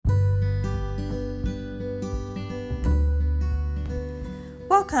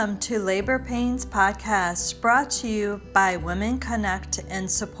Welcome to Labor Pains Podcast, brought to you by Women Connect and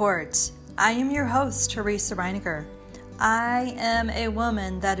Support. I am your host, Teresa Reiniger. I am a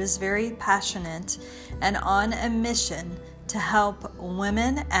woman that is very passionate and on a mission to help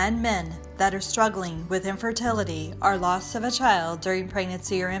women and men that are struggling with infertility or loss of a child during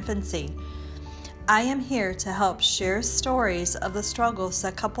pregnancy or infancy. I am here to help share stories of the struggles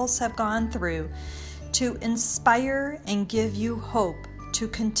that couples have gone through to inspire and give you hope to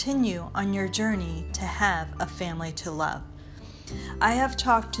continue on your journey to have a family to love. I have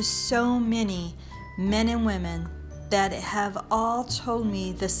talked to so many men and women that have all told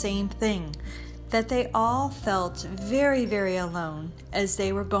me the same thing, that they all felt very, very alone as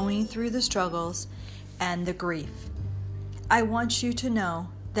they were going through the struggles and the grief. I want you to know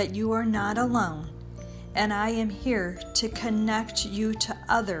that you are not alone, and I am here to connect you to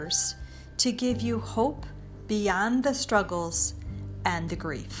others, to give you hope beyond the struggles and the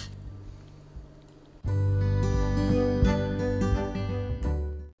grief.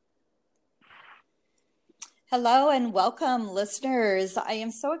 Hello and welcome, listeners. I am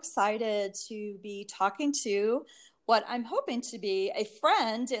so excited to be talking to what I'm hoping to be a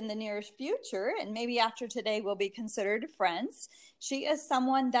friend in the near future, and maybe after today we'll be considered friends. She is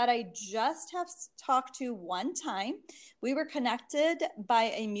someone that I just have talked to one time. We were connected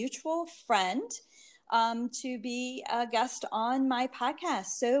by a mutual friend to be a guest on my podcast.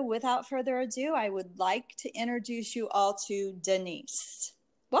 So without further ado, I would like to introduce you all to Denise.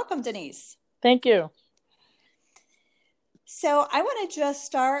 Welcome, Denise. Thank you. So I want to just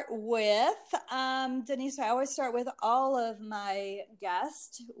start with, Denise, I always start with all of my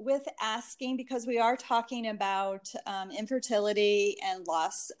guests with asking, because we are talking about infertility and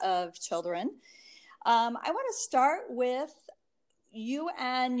loss of children. I want to start with you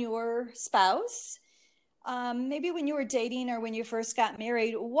and your spouse. Maybe when you were dating or when you first got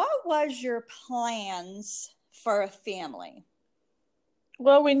married, what was your plans for a family?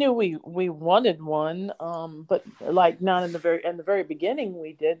 Well, we knew we wanted one, but like not in the very beginning,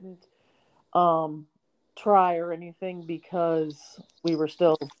 we didn't try or anything because we were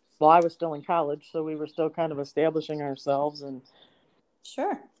still. Well, I was still in college, so we were still kind of establishing ourselves and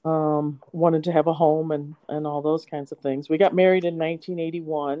sure wanted to have a home and all those kinds of things. We got married in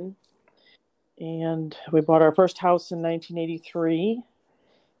 1981, and we bought our first house in 1983.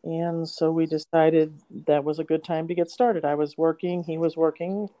 And so we decided that was a good time to get started. I was working, he was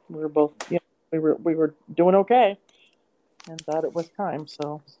working. We were both, we were doing okay, and thought it was time.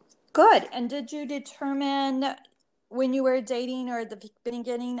 So good. And did you determine when you were dating or at the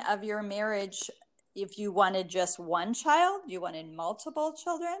beginning of your marriage if you wanted just one child, you wanted multiple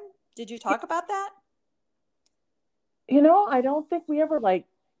children? Did you talk about that? I don't think we ever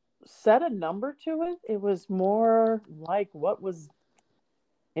set a number to it. It was more like what was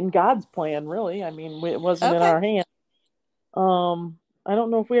in God's plan, really. I mean, it wasn't in our hands. I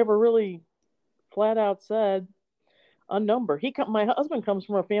don't know if we ever really flat out said a number. My husband comes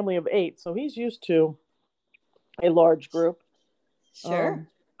from a family of 8, so he's used to a large group. Sure.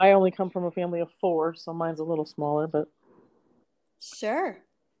 I only come from a family of 4, so mine's a little smaller, but sure.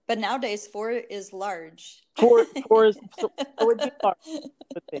 But nowadays 4 is large. 4 is so it would be large.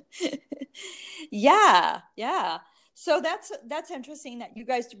 Yeah. So that's interesting that you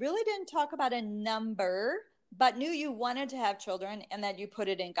guys really didn't talk about a number, but knew you wanted to have children and that you put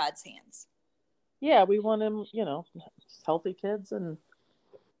it in God's hands. Yeah, we want them, healthy kids and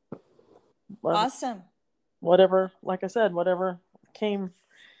awesome. Whatever, like I said, whatever came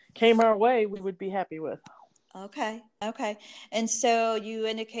our way, we would be happy with. Okay. And so you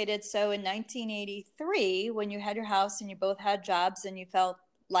indicated, so in 1983, when you had your house and you both had jobs and you felt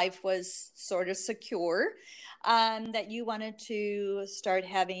life was sort of secure, that you wanted to start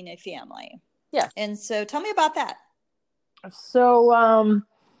having a family. Yeah. And so tell me about that. So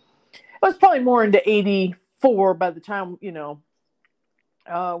it was probably more into 84 by the time,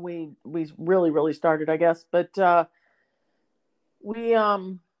 we really started, I guess. But we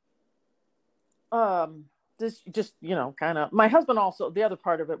just kind of, my husband also, the other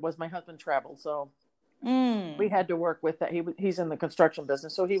part of it was my husband traveled, so we had to work with that. He's in the construction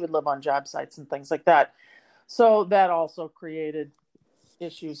business, so he would live on job sites and things like that. So that also created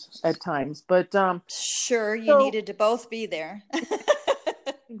issues at times. But sure, you needed to both be there.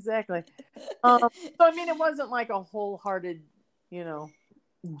 Exactly. So I mean, it wasn't like a wholehearted,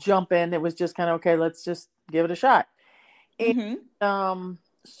 jump in. It was just kind of, okay, let's just give it a shot. And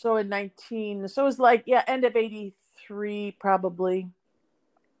so in so it was like, end of 83, probably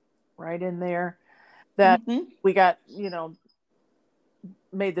right in there, that we got,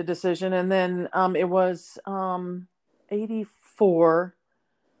 made the decision. And then it was 84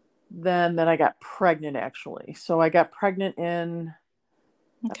 then I got pregnant, actually. So I got pregnant in,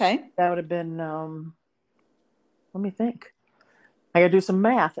 Okay. that would have been, let me think. I got to do some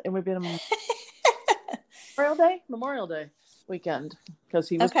math. It would have been Memorial Day weekend, because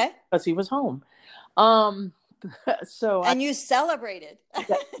he was home. So and you celebrated.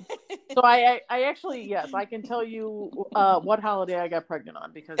 Yeah. So I actually, yes, I can tell you what holiday I got pregnant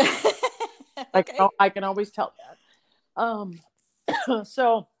on, because Okay. I can always tell that.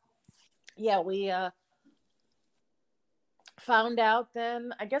 So yeah, we found out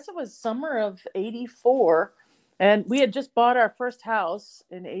then, I guess it was summer of 84, and we had just bought our first house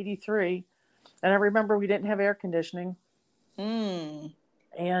in 83, and I remember we didn't have air conditioning. And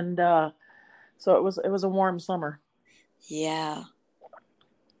so it was a warm summer. Yeah.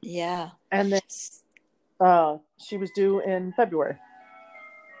 And then she was due in February.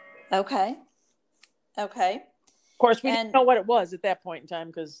 Okay. Of course, we didn't know what it was at that point in time,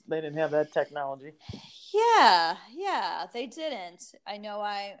 because they didn't have that technology. Yeah, they didn't. I know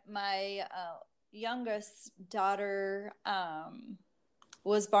my youngest daughter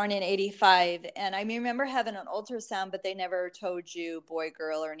was born in 85, and I remember having an ultrasound, but they never told you boy,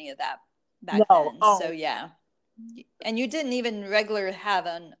 girl, or any of that back then. So yeah. And you didn't even regularly have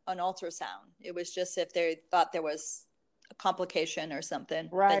an ultrasound. It was just if they thought there was a complication or something.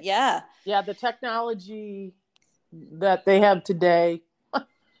 Right. But yeah. Yeah, the technology that they have today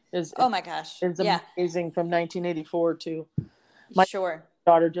is, oh my gosh, is amazing. From 1984 to my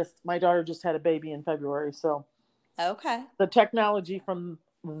daughter just had a baby in February. So okay, the technology from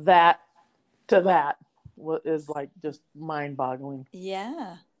that to that is like just mind-boggling.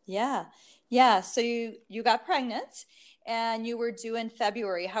 Yeah. So you got pregnant, and you were due in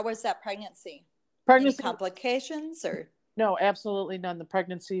February. How was that pregnancy? Any complications or? No, absolutely none. The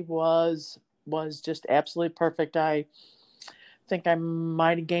pregnancy was just absolutely perfect. I think I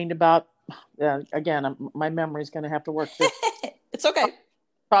might have gained about, again, my memory's going to have to work. It's okay.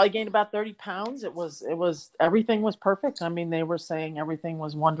 Probably gained about 30 pounds. It was everything was perfect. I mean, they were saying everything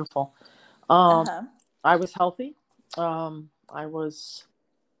was wonderful. I was healthy. I was,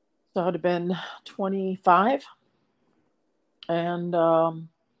 so it would have been 25, and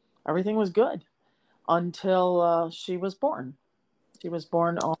everything was good until she was born. She was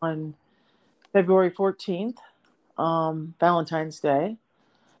born on February 14th, Valentine's Day.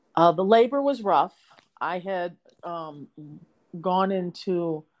 The labor was rough. I had gone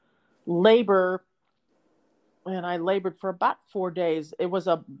into labor, and I labored for about 4 days. It was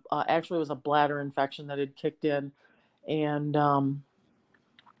actually it was a bladder infection that had kicked in, and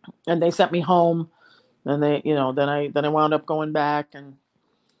they sent me home. And they, then I wound up going back, and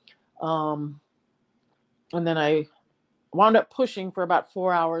then I wound up pushing for about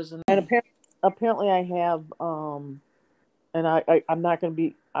 4 hours, and apparently I have and I'm not going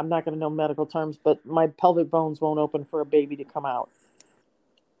to know medical terms, but my pelvic bones won't open for a baby to come out.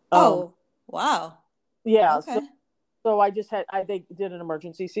 Oh, wow. Yeah. Okay. So they did an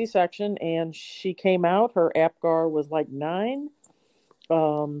emergency C-section, and she came out. Her APGAR was like 9.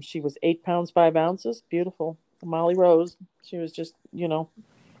 She was 8 pounds 5 ounces. Beautiful. Molly Rose. She was just,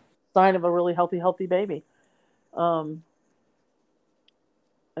 sign of a really healthy baby.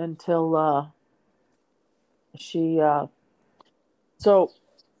 Until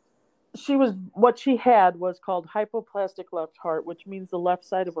what she had was called hypoplastic left heart, which means the left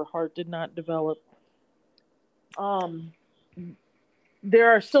side of her heart did not develop.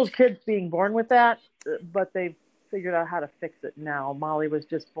 There are still kids being born with that, but they've figured out how to fix it now. Molly was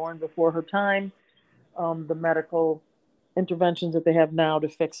just born before her time. The medical interventions that they have now to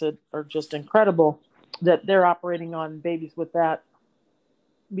fix it are just incredible, that they're operating on babies with that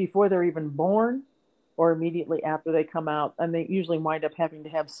before they're even born or immediately after they come out. And they usually wind up having to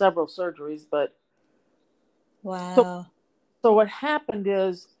have several surgeries. But wow. So what happened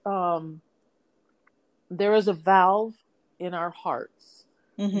is there is a valve in our hearts.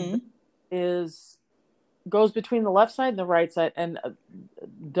 Mm-hmm. Goes between the left side and the right side. And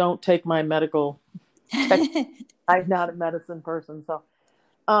don't take my medical I'm not a medicine person, so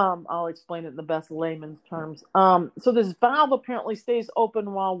I'll explain it in the best layman's terms. So this valve apparently stays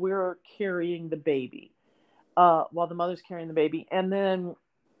open while we're carrying the baby, while the mother's carrying the baby. And then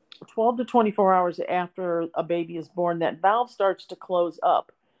 12 to 24 hours after a baby is born, that valve starts to close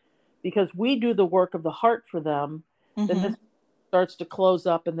up, because we do the work of the heart for them. Mm-hmm. Then this starts to close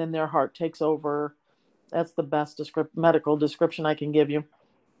up, and then their heart takes over. That's the best medical description I can give you.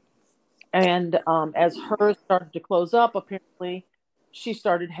 And as hers started to close up, apparently she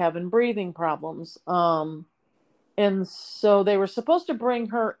started having breathing problems. And so they were supposed to bring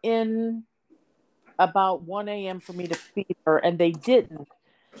her in about 1 a.m. for me to feed her, and they didn't.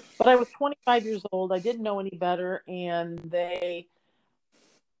 But I was 25 years old. I didn't know any better, and they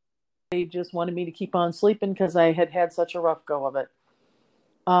just wanted me to keep on sleeping because I had had such a rough go of it.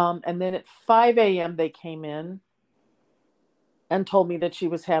 And then at 5 a.m. they came in and told me that she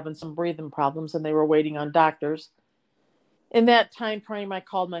was having some breathing problems and they were waiting on doctors. In that time frame, I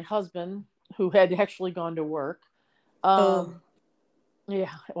called my husband, who had actually gone to work. Oh.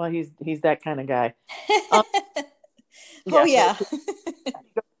 Yeah, well, he's that kind of guy. Um, Oh, yeah, yeah. he goes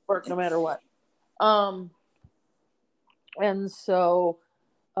to work no matter what. And so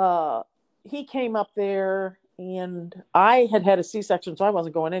he came up there, and I had had a C-section, so I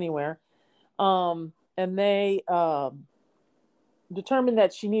wasn't going anywhere. And they determined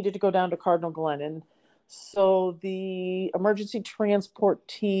that she needed to go down to Cardinal Glennon. So the emergency transport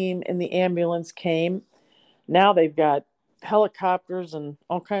team and the ambulance came. Now they've got helicopters and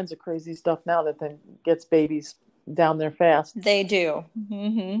all kinds of crazy stuff now that then gets babies down there fast. They do.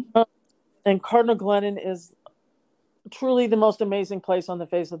 Mm-hmm. And Cardinal Glennon is truly the most amazing place on the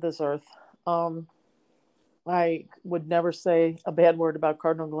face of this earth. I would never say a bad word about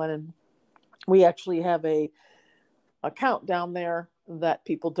Cardinal Glennon. We actually have a account down there that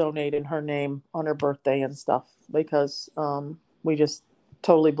people donate in her name on her birthday and stuff because we just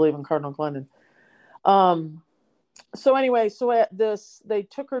totally believe in Cardinal Glennon. So anyway, so at this, they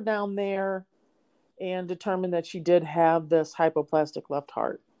took her down there and determined that she did have this hypoplastic left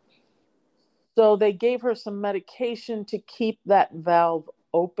heart. So they gave her some medication to keep that valve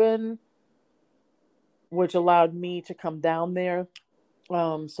open, which allowed me to come down there.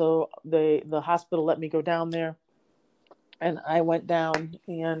 So the hospital let me go down there, and I went down,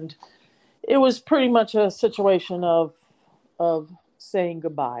 and it was pretty much a situation of saying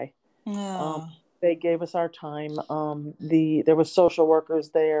goodbye. Oh. They gave us our time. There was social workers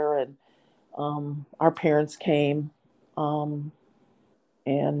there, and our parents came, and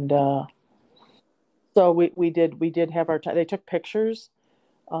so we did have our time. They took pictures,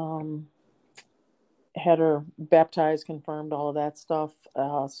 had her baptized, confirmed, all of that stuff.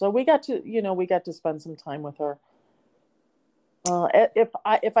 So we got to spend some time with her. If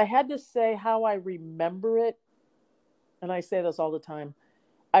I had to say how I remember it, and I say this all the time,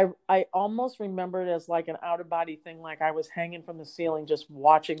 I almost remember it as like an out of body thing, like I was hanging from the ceiling just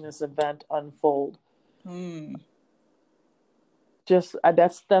watching this event unfold. Just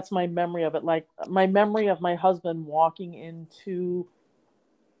that's my memory of it. Like my memory of my husband walking into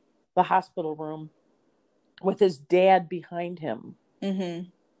the hospital room with his dad behind him. Mm-hmm.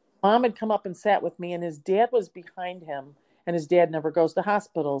 Mom had come up and sat with me, and his dad was behind him, and his dad never goes to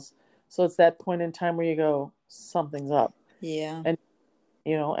hospitals. So it's that point in time where you go, something's up. Yeah. And,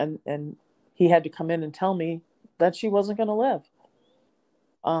 and he had to come in and tell me that she wasn't going to live.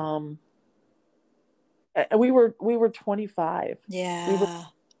 And we were 25. Yeah.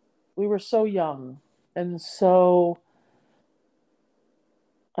 We were so young. And so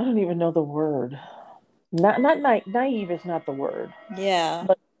I don't even know the word. Not naive is not the word. Yeah.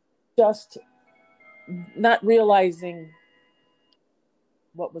 But just not realizing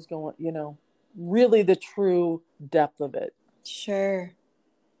what was going, really the true depth of it. Sure.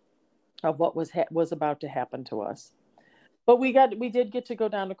 Of what was about to happen to us. But we did get to go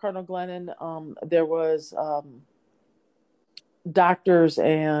down to Cardinal Glennon. There was doctors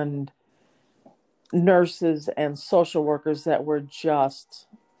and nurses and social workers that were just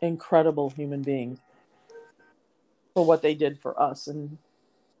incredible human beings for what they did for us and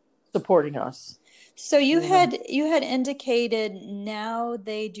supporting us. So you had indicated now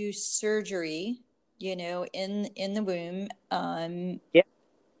they do surgery, in the womb. Yeah.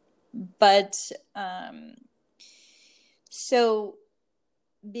 But so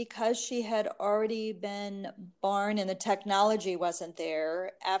because she had already been born and the technology wasn't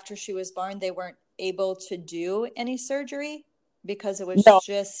there, after she was born, they weren't able to do any surgery because it was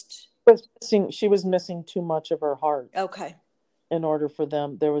just she was missing too much of her heart. Okay. In order for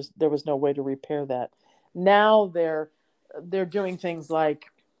them, there was no way to repair that. Now they're doing things like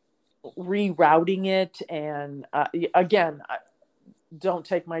rerouting it, and again, don't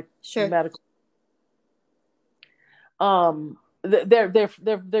take my medical.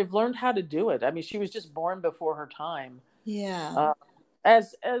 They've learned how to do it. I mean, she was just born before her time. Yeah.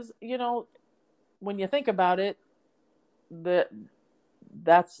 As when you think about it,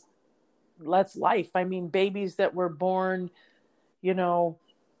 that's life. I mean, babies that were born,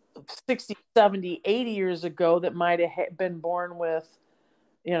 60, 70, 80 years ago that might have been born with,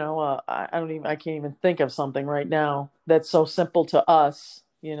 I can't even think of something right now that's so simple to us,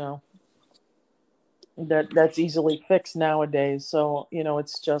 that's easily fixed nowadays. So,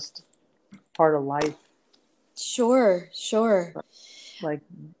 it's just part of life. Sure. like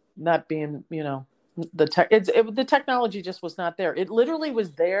not being, the technology just was not there. It literally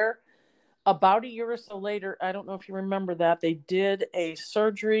was there about a year or so later. I don't know if you remember that they did a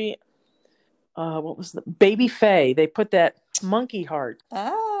surgery. What was the baby Faye? They put that monkey heart.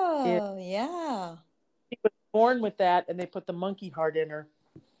 Oh, yeah. She was born with that, and they put the monkey heart in her.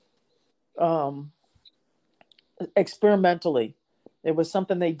 Experimentally, it was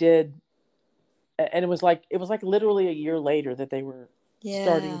something they did, and it was like literally a year later that they were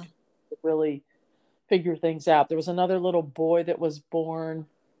starting to really figure things out. There was another little boy that was born.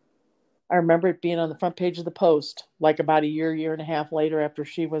 I remember it being on the front page of the Post, like about a year and a half later after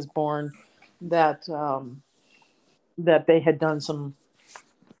she was born, that that they had done some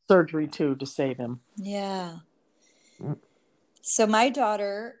surgery to save him. Yeah. So my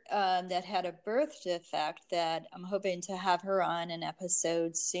daughter that had a birth defect that I'm hoping to have her on an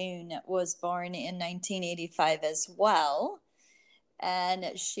episode soon was born in 1985 as well.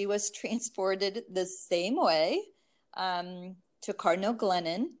 And she was transported the same way to Cardinal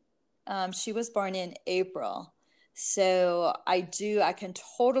Glennon. She was born in April. So I can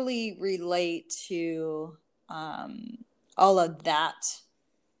totally relate to all of that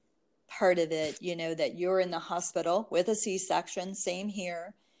part of it, that you're in the hospital with a C-section, same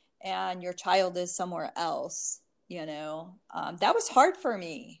here, and your child is somewhere else, that was hard for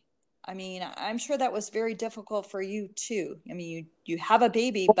me. I mean, I'm sure that was very difficult for you too. I mean, you have a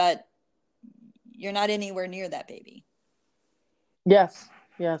baby, but you're not anywhere near that baby. Yes.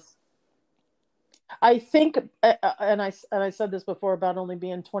 I think, and I said this before about only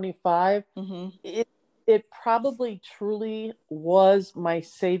being 25. Mm-hmm. It probably truly was my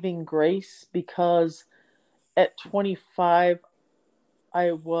saving grace, because at 25,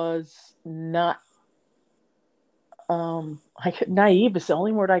 I was not, naive is the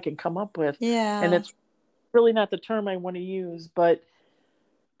only word I can come up with. Yeah. And it's really not the term I want to use, but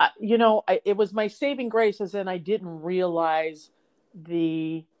it was my saving grace, as in I didn't realize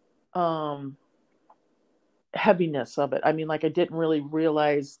the, heaviness of it. I mean, like, I didn't really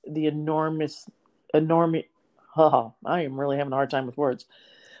realize the enormous, I am really having a hard time with words.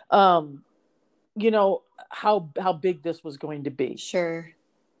 How big this was going to be. Sure.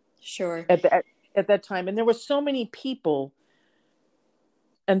 At that time. And there were so many people,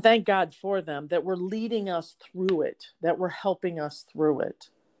 and thank God for them, that were leading us through it, that were helping us through it.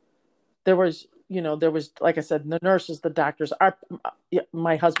 There was, like I said, the nurses, the doctors,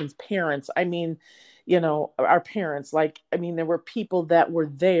 my husband's parents. I mean, our parents, there were people that were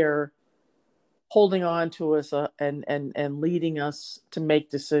there holding on to us and leading us to make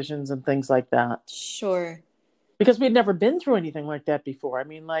decisions and things like that. Sure. Because we'd never been through anything like that before. I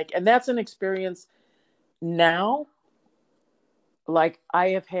mean, and that's an experience now. Like,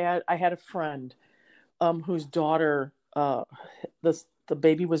 I had a friend whose daughter, the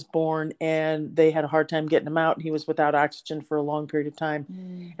baby was born, and they had a hard time getting him out, and he was without oxygen for a long period of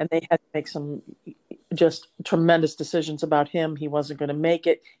time. And they had to make some just tremendous decisions about him. He wasn't going to make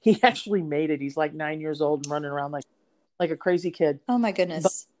it. He actually made it. He's like 9 years old and running around like a crazy kid. Oh my goodness.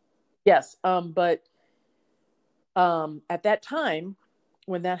 But, yes. But at that time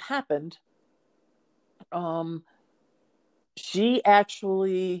when that happened, she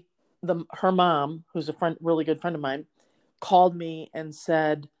actually, her mom, who's a really good friend of mine, called me and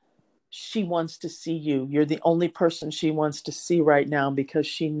said, she wants to see you. You're the only person she wants to see right now, because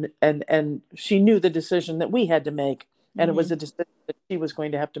she knew the decision that we had to make. And it was a decision that she was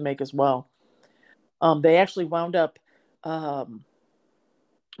going to have to make as well. They actually wound up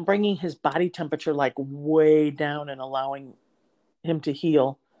bringing his body temperature like way down and allowing him to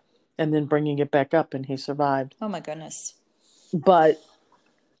heal, and then bringing it back up, and he survived. Oh my goodness. But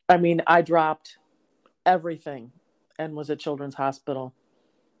I mean, I dropped everything and was at Children's Hospital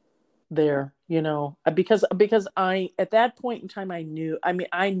there, because at that point in time, I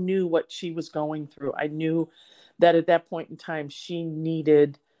knew what she was going through. I knew that at that point in time, she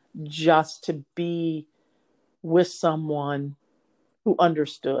needed just to be with someone who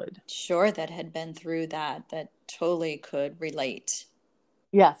understood. Sure, that had been through that totally could relate.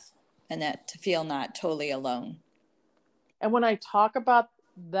 Yes. And that to feel not totally alone. And when I talk about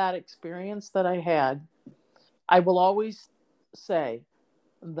that experience that I had, I will always say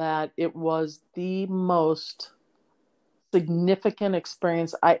that it was the most significant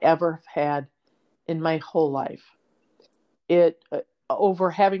experience I ever had in my whole life. It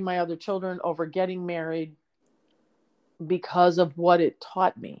over having my other children, over getting married, because of what it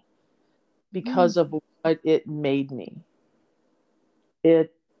taught me, because of what it made me.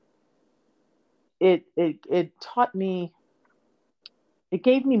 It taught me, it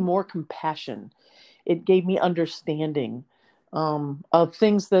gave me more compassion. It gave me understanding. of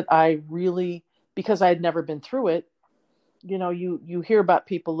things that I really, because I had never been through it. You hear about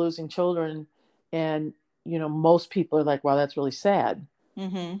people losing children, and most people are like, wow, that's really sad.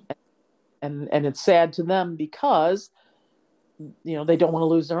 Mm-hmm. And it's sad to them because they don't want to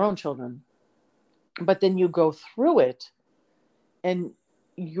lose their own children. But then you go through it, and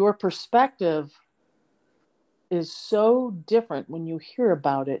your perspective is so different when you hear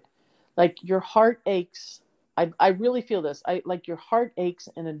about it. Like, your heart aches. I really feel this. Like, your heart aches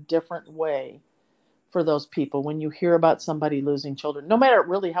in a different way for those people when you hear about somebody losing children, no matter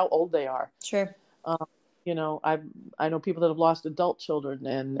really how old they are. Sure. I know people that have lost adult children,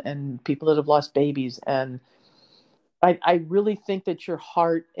 and people that have lost babies, and I really think that your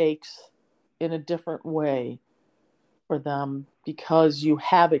heart aches in a different way for them because you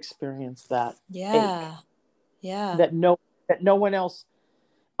have experienced that Yeah. ache Yeah. that no one else.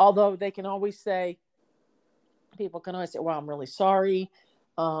 Although they can always say, people can always say, "Well, I'm really sorry,"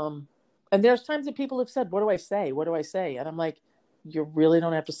 and there's times that people have said, "What do I say? What do I say?" And I'm like, "You really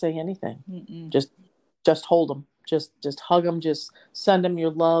don't have to say anything. Mm-mm. Just hold them. Just hug them. Just send them your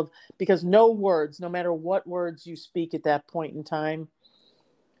love, because no words, no matter what words you speak at that point in time,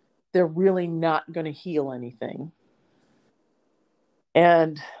 they're really not going to heal anything."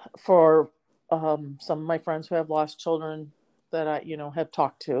 And for some of my friends who have lost children that I have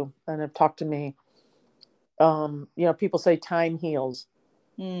talked to and have talked to me, people say time heals.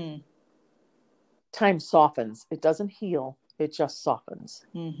 Mm. Time softens. It doesn't heal. It just softens.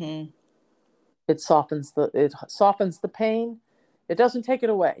 Mm-hmm. It softens the pain. It doesn't take it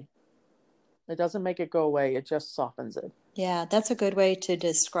away. It doesn't make it go away. It just softens it. Yeah, that's a good way to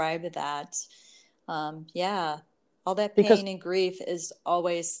describe that. Yeah, all that Because pain and grief is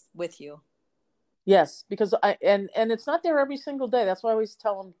always with you. yes, because and it's not there every single day. That's why I always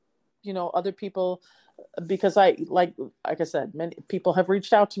tell them, other people, because like I said, many people have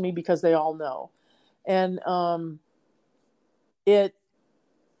reached out to me because they all know, and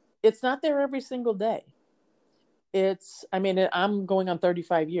it's not there every single day. I'm going on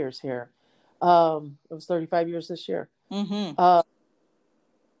 35 years here. It was 35 years this year. Mm-hmm.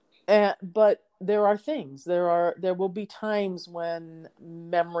 But there are things. There will be times when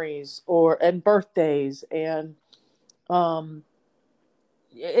memories and birthdays, and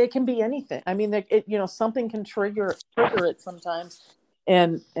it can be anything. I mean, something can trigger it sometimes,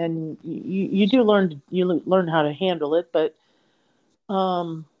 and you learn how to handle it. But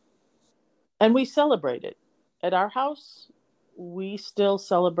and we celebrate it at our house. We still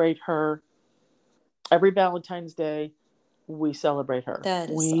celebrate her every Valentine's Day. We celebrate her. That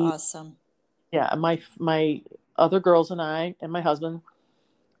is awesome. Yeah, my other girls and I and my husband,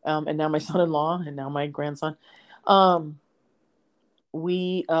 and now my son-in-law and now my grandson,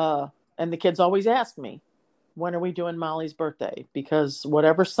 we and the kids always ask me, when are we doing Molly's birthday? Because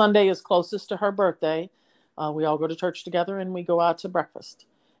whatever Sunday is closest to her birthday, we all go to church together and we go out to breakfast.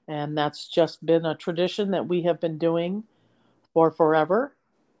 And that's just been a tradition that we have been doing for forever,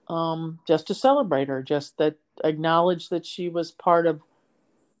 just to celebrate her, just that acknowledge that she's part of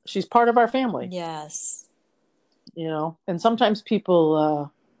our family. Yes. And sometimes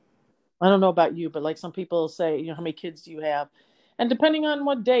people, I don't know about you, but like some people say, how many kids do you have? And depending on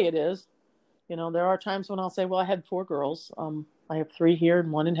what day it is, there are times when I'll say, well, I had 4 girls. I have 3 here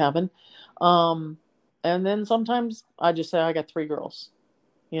and 1 in heaven. And then sometimes I just say I got 3 girls.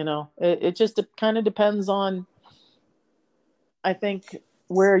 It just kind of depends on, I think,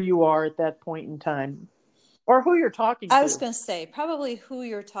 where you are at that point in time or who you're talking to. I was going to say probably who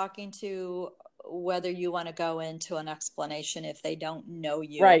you're talking to, whether you want to go into an explanation if they don't know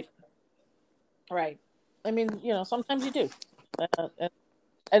you. Right. I mean, sometimes you do.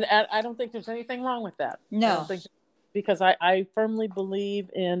 And I don't think there's anything wrong with that. No. I don't think, because I firmly believe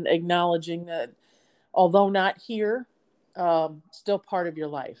in acknowledging that, although not here, still part of your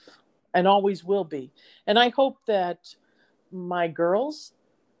life and always will be. And I hope that my girls,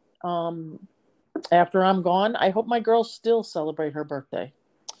 after I'm gone, I hope my girls still celebrate her birthday.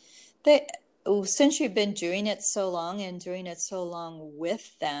 Since you've been doing it so long and doing it so long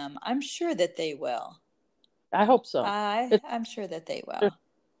with them, I'm sure that they will. I hope so. I'm sure that they will.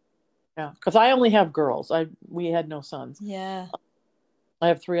 Yeah, because I only have girls. We had no sons. Yeah. I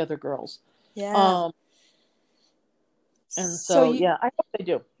have 3 other girls. Yeah. And so I hope they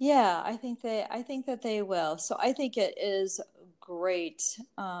do. Yeah, I think that they will. So I think it is great.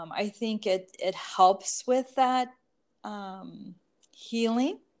 I think it helps with that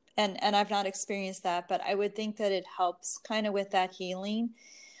healing. And I've not experienced that, but I would think that it helps kind of with that healing,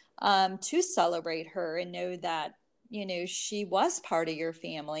 to celebrate her and know that, she was part of your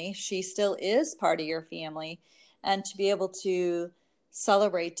family. She still is part of your family. and to be able to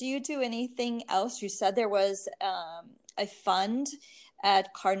celebrate. Do you do anything else? You said there was a fund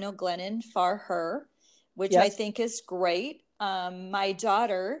at Cardinal Glennon for her, which I Yes. think is great. My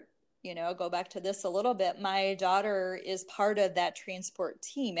daughter, I'll go back to this a little bit. My daughter is part of that transport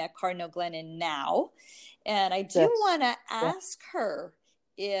team at Cardinal Glennon now. And I do want to ask her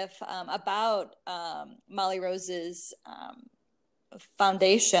if about Molly Rose's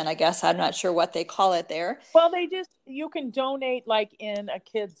foundation, I guess. I'm not sure what they call it there. Well, you can donate like in a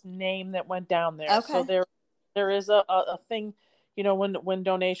kid's name that went down there. Okay. So there is a thing, when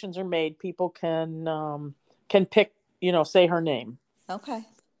donations are made, people can pick, say her name. Okay.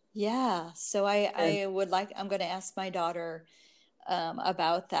 Yeah. So I'm going to ask my daughter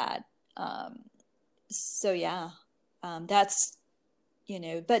about that. So yeah, that's,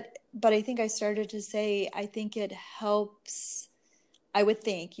 but I think I started to say, I think it helps. I would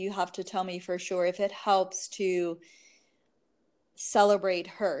think, you have to tell me for sure, if it helps to celebrate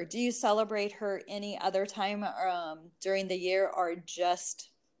her. Do you celebrate her any other time during the year, or just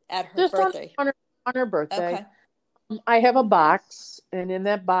at her birthday? On her birthday. Okay. I have a box, and in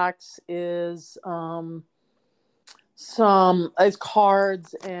that box is some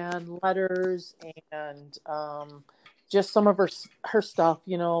cards and letters and just some of her stuff,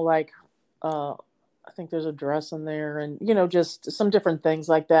 like I think there's a dress in there, and just some different things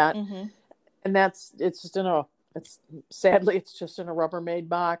like that. Mm-hmm. And sadly it's just in a Rubbermaid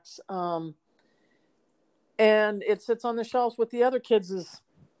box, and it sits on the shelves with the other kids'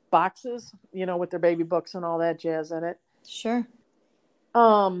 boxes, with their baby books and all that jazz in it. Sure.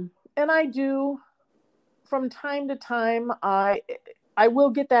 And I do, from time to time, I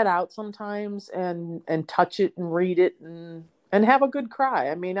will get that out sometimes and touch it and read it and have a good cry.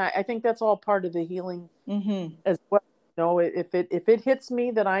 I mean, I think that's all part of the healing as well. If it hits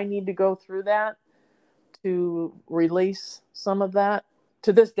me that I need to go through that to release some of that,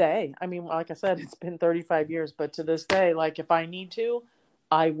 to this day, I mean, like I said, it's been 35 years, but to this day, like if I need to,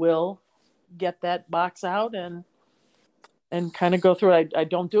 I will get that box out and kind of go through it. I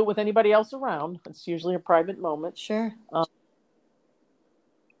don't do it with anybody else around. It's usually a private moment. Sure.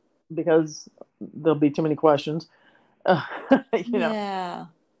 Because there'll be too many questions. Yeah.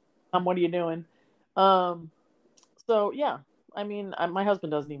 What are you doing? So yeah, I mean, my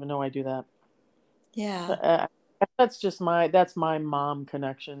husband doesn't even know I do that. Yeah. That's my mom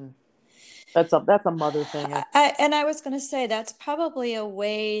connection. That's a mother thing. And I was going to say, that's probably a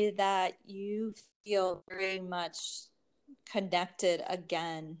way that you feel very much connected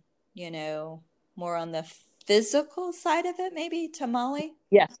again, more on the physical side of it, maybe, to Molly.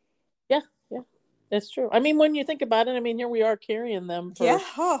 Yes. Yeah. That's true. I mean, when you think about it, I mean, here we are carrying them for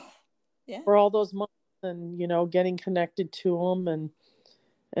for all those months, and getting connected to them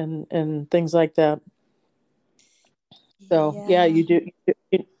and things like that. So yeah, you do.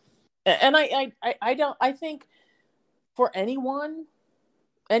 And I think for any mother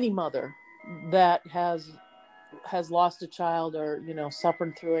that has lost a child or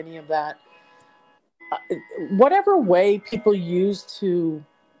suffered through any of that, whatever way people use to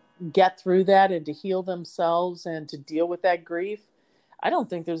get through that and to heal themselves and to deal with that grief, I don't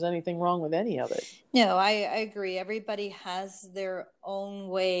think there's anything wrong with any of it. No, I agree. Everybody has their own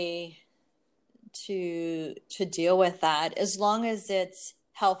way to deal with that, as long as it's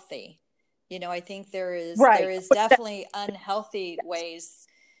healthy. I think there is definitely unhealthy ways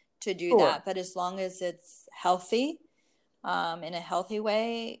to do that, but as long as it's healthy, in a healthy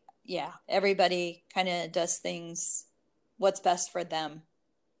way, yeah, everybody kind of does things what's best for them.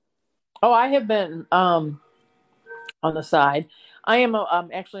 Oh, I have been on the side. I am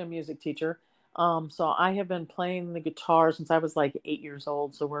actually a music teacher. So I have been playing the guitar since I was like 8 years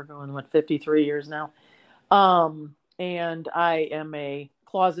old. So we're going 53 years now. And I am a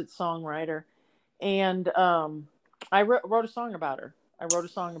closet songwriter, and I wrote a song about her. I wrote a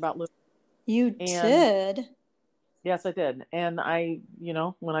song about Lucy. You did? Yes, I did. And I,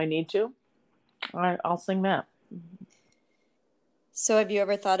 when I need to, I'll sing that. So have you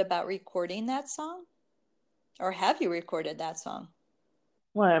ever thought about recording that song? Or have you recorded that song?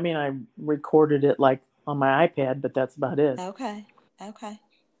 Well, I mean, I recorded it like on my iPad, but that's about it. Okay.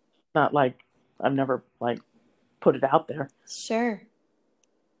 Not like I've never like put it out there. Sure.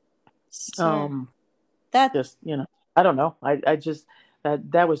 That just, I don't know. I just,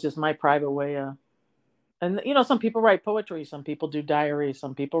 that was just my private way. And some people write poetry, some people do diary,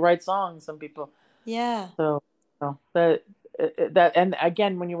 some people write songs, some people. Yeah. So that, and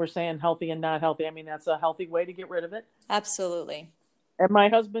again, when you were saying healthy and not healthy, I mean, that's a healthy way to get rid of it. Absolutely. And my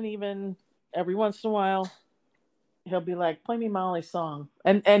husband, even every once in a while, he'll be like, play me Molly's song.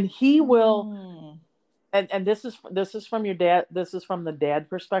 And he will, and this is from your dad. This is from the dad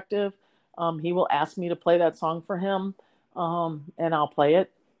perspective. He will ask me to play that song for him, and I'll play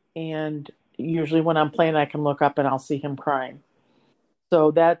it. And usually when I'm playing, I can look up and I'll see him crying.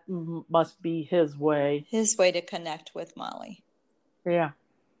 So that must be his way. His way to connect with Molly. Yeah.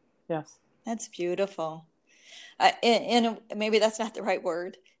 Yes. That's beautiful. And maybe that's not the right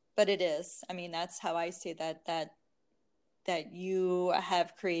word, but it is. I mean, that's how I see that you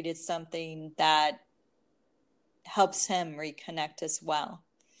have created something that helps him reconnect as well.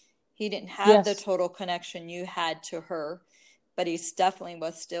 He didn't have the total connection you had to her, but he's definitely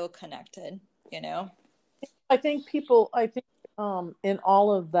was still connected, you know? I think in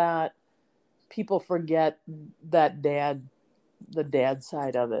all of that, people forget that the dad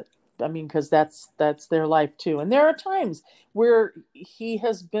side of it. I mean, because that's their life too. And there are times where he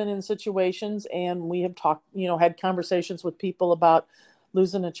has been in situations, and we have talked, had conversations with people about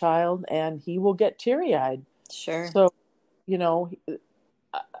losing a child, and he will get teary eyed. Sure. So,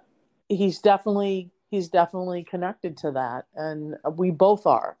 he's definitely connected to that, and we both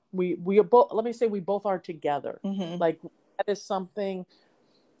are. We are both. Let me say, we both are together. Mm-hmm. Like, that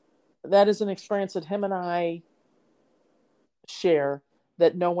is an experience that him and I share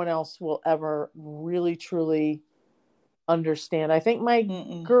that no one else will ever really truly understand. I think my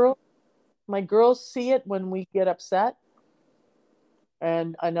girls see it when we get upset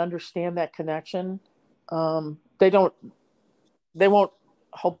and understand that connection. They won't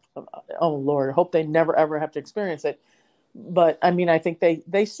hope, oh Lord, hope they never ever have to experience it. But I mean, I think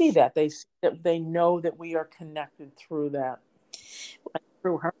they see that. They know that we are connected through that.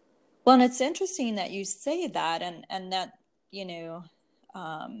 Through her. Well, and it's interesting that you say that, and that,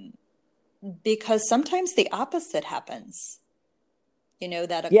 because sometimes the opposite happens,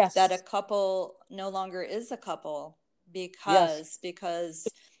 that a couple no longer is a couple because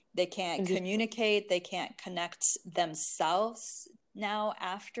they can't communicate, they can't connect themselves now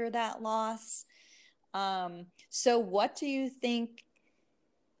after that loss. So what do you think?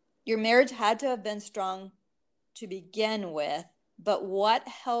 Your marriage had to have been strong to begin with, but what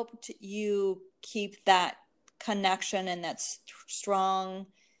helped you keep that connection and that strong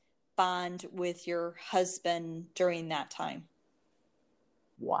bond with your husband during that time?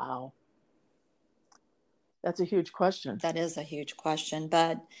 Wow. That's a huge question. That is a huge question,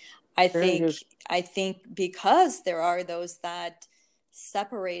 but I think because there are those that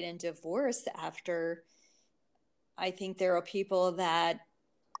separate and divorce after, I think there are people that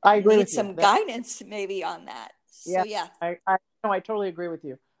need some guidance maybe on that. So yeah. I totally agree with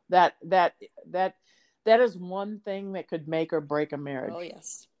you. That is one thing that could make or break a marriage. Oh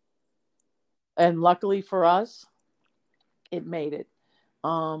yes. And luckily for us, it made it.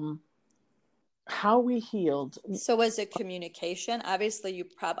 How we healed. So was it communication? Obviously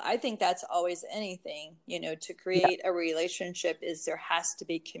I think that's always anything, to create a relationship there has to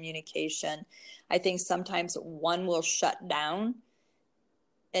be communication. I think sometimes one will shut down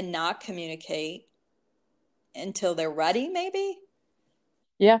and not communicate until they're ready, maybe?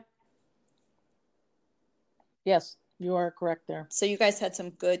 Yeah. Yes, you are correct there. So you guys had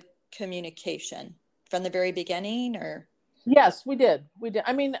some good communication from the very beginning, or? Yes, we did.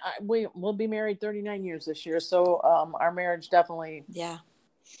 I mean, we'll be married 39 years this year. So, our marriage definitely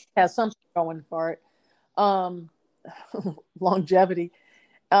has something going for it. Longevity.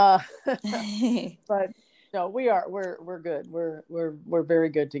 But no, we're good. We're very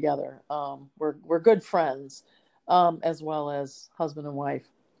good together. We're good friends, as well as husband and wife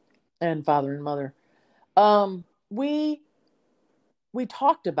and father and mother. We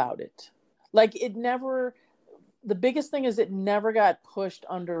talked about it. Like, the biggest thing is it never got pushed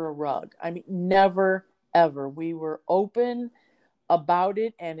under a rug. I mean, never, ever. We were open about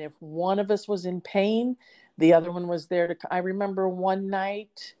it. And if one of us was in pain, the other one was there I remember one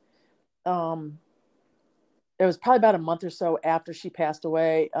night, it was probably about a month or so after she passed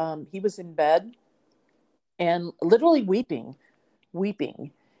away. He was in bed and literally weeping.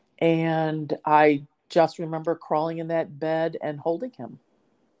 And I just remember crawling in that bed and holding him.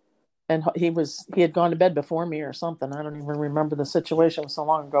 And he had gone to bed before me or something. I don't even remember the situation, so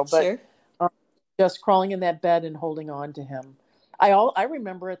long ago. But sure. Just crawling in that bed and holding on to him. I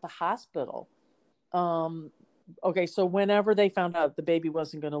remember at the hospital. Okay, so whenever they found out the baby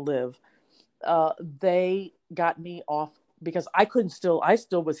wasn't going to live, they got me off because I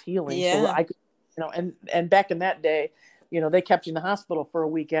still was healing. Yeah. So I could, and back in that day, they kept you in the hospital for a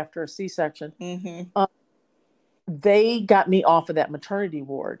week after a C-section. Mm-hmm. They got me off of that maternity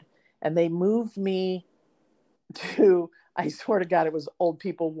ward. And they moved me to, I swear to God, it was old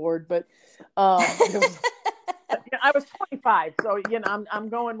people ward, but it was, I was 25. So, I'm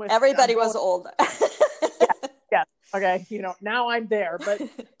going with. Everybody was old. Yeah, yeah. Okay, now I'm there, but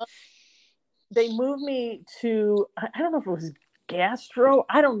they moved me to, I don't know if it was gastro.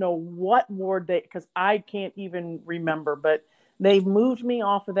 I don't know what ward because I can't even remember, but they moved me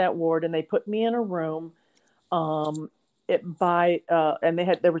off of that ward and they put me in a room. And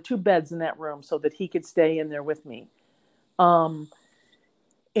there were 2 beds in that room so that he could stay in there with me.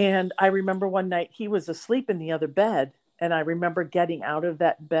 And I remember one night he was asleep in the other bed, and I remember getting out of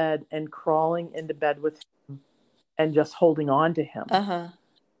that bed and crawling into bed with him and just holding on to him.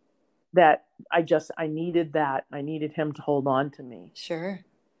 That I needed that. I needed him to hold on to me. Sure.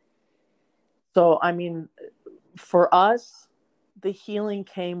 So, I mean, for us, the healing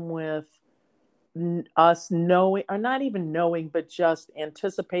came with us knowing, or not even knowing, but just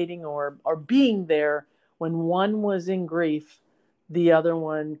anticipating or being there when one was in grief, the other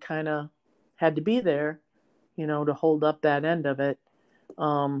one kind of had to be there, to hold up that end of it.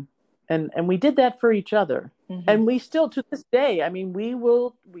 And we did that for each other. Mm-hmm. And we still, to this day, I mean, we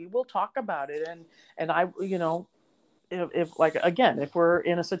will talk about it. And I, if like, again, if we're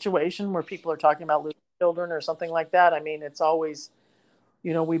in a situation where people are talking about losing children or something like that, I mean, it's always,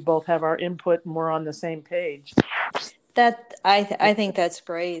 we both have our input and we're on the same page. That I think that's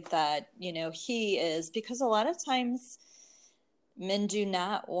great that, he is, because a lot of times men do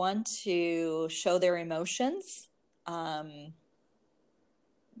not want to show their emotions. And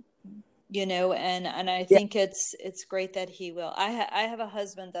I think it's great that he will. I have a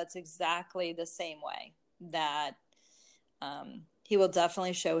husband that's exactly the same way, that he will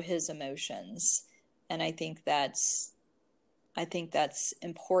definitely show his emotions. And I think that's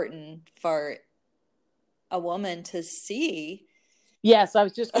important for a woman to see. Yes, I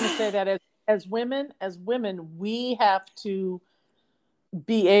was just going to say that as women, we have to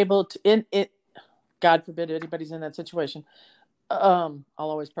be able to, God forbid anybody's in that situation. I'll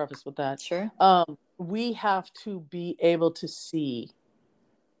always preface with that. Sure. We have to be able to see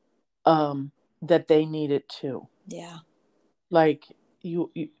that they need it too. Yeah. Like you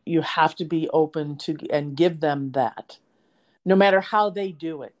have to be open to and give them that, no matter how they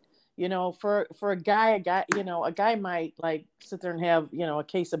do it. For a guy, a guy might like sit there and have, a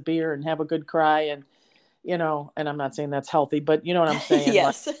case of beer and have a good cry and, and I'm not saying that's healthy, but you know what I'm saying?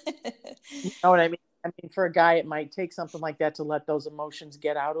 Yes. Like, you know what I mean? I mean, for a guy, it might take something like that to let those emotions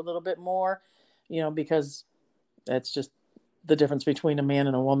get out a little bit more, because that's just the difference between a man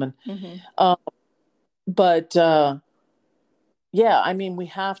and a woman. Mm-hmm. But yeah, I mean, we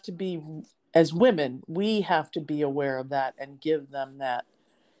have to be, as women, we have to be aware of that and give them that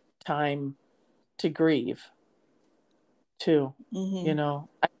time to grieve too.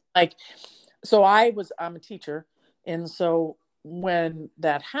 Mm-hmm. So I'm a teacher. And so when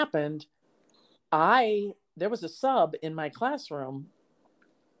that happened, there was a sub in my classroom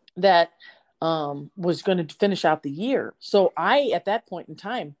that was going to finish out the year. So at that point in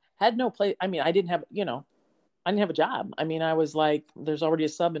time, had no place. I mean, I didn't have a job. I mean, I was like, there's already a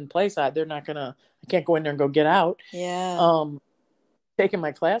sub in place. I can't go in there and go get out. Yeah. Taking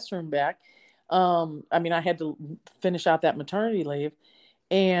my classroom back. I mean, I had to finish out that maternity leave,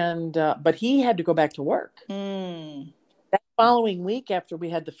 and but he had to go back to work. That following week, after we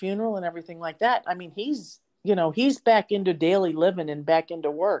had the funeral and everything like that, I mean, he's back into daily living and back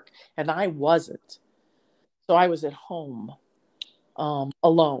into work, and I wasn't. So I was at home,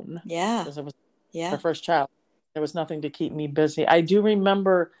 alone. Yeah. Because it was our first child. There was nothing to keep me busy. I do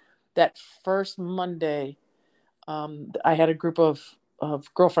remember that first Monday, I had a group of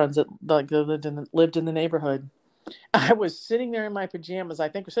girlfriends that lived in the neighborhood. I was sitting there in my pajamas. I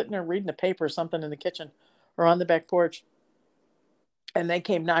think we're sitting there reading the paper or something in the kitchen or on the back porch. And they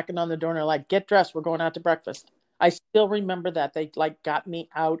came knocking on the door and they're like, get dressed. We're going out to breakfast. I still remember that. They got me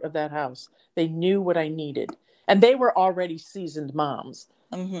out of that house. They knew what I needed. And they were already seasoned moms.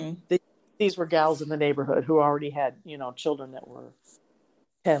 Mm-hmm. These were gals in the neighborhood who already had, children that were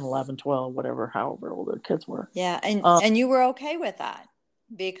 10, 11, 12, whatever, however old their kids were. Yeah. And you were okay with that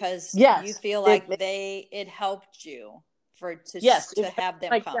because you feel like it helped you to have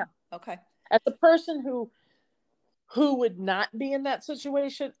them come. Yeah. Okay. As a person who would not be in that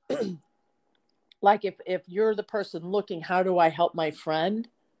situation, like if you're the person looking, how do I help my friend?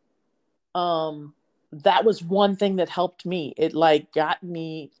 That was one thing that helped me. It got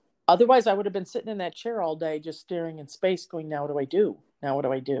me. Otherwise, I would have been sitting in that chair all day, just staring in space going, now what do I do? Now what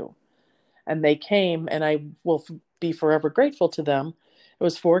do I do? And they came, and I will be forever grateful to them. It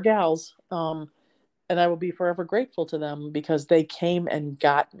was 4 gals. And I will be forever grateful to them because they came and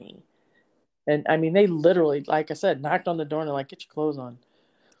got me. And I mean, they literally, like I said, knocked on the door and they're like, get your clothes on.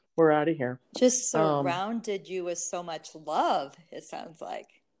 We're out of here. Just surrounded you with so much love, it sounds like.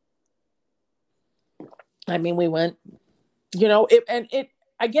 I mean, we went,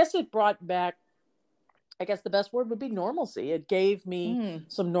 I guess it brought back, I guess the best word would be normalcy. It gave me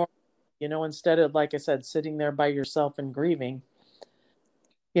some normal, instead of, like I said, sitting there by yourself and grieving,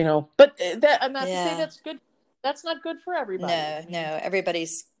 but that, I'm not to say that's good. That's not good for everybody. No,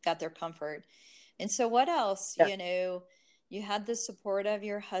 everybody's got their comfort. And so what else? Yeah. You had the support of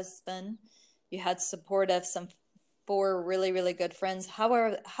your husband, you had support of some four really, really good friends.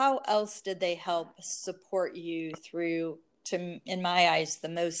 How else did they help support you through, to, in my eyes, the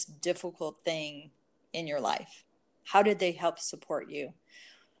most difficult thing in your life? How did they help support you?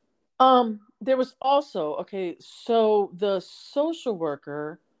 There was also, okay, so the social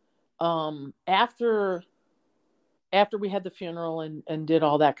worker, after we had the funeral and did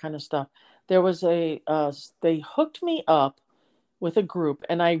all that kind of stuff, there was they hooked me up with a group,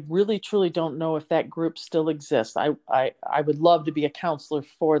 and I really truly don't know if that group still exists. I would love to be a counselor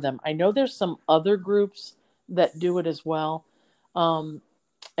for them. I know there's some other groups that do it as well. And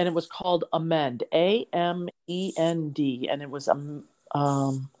it was called Amend, AMEND, and it was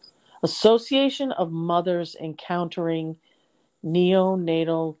Association of Mothers Encountering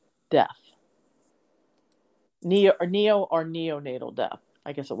Neonatal Death. Neonatal death.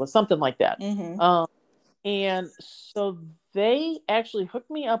 I guess it was something like that. Mm-hmm. And so they actually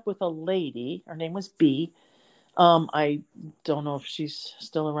hooked me up with a lady. Her name was B. I don't know if she's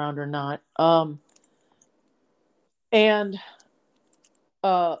still around or not. And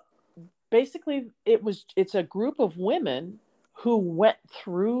basically it's a group of women who went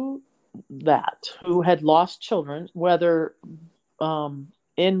through that, who had lost children, whether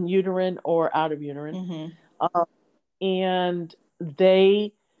in uterine or out of uterine. Mm-hmm. And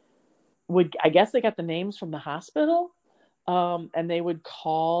they would, I guess they got the names from the hospital, and they would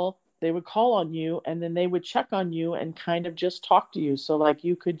call on you, and then they would check on you and kind of just talk to you. So like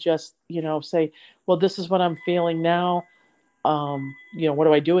you could just, say, well, this is what I'm feeling now. What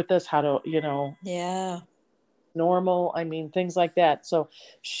do I do with this? How do, Yeah. normal? I mean, things like that. So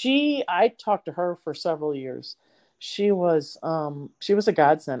I talked to her for several years. She was a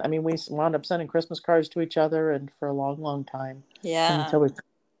godsend. I mean, we wound up sending Christmas cards to each other, and for a long, long time, Yeah. until we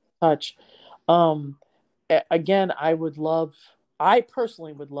touch. Um, Again, I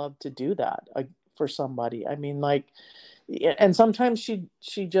personally would love to do that for somebody. I mean, like, and sometimes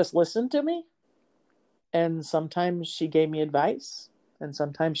she just listened to me, and sometimes she gave me advice, and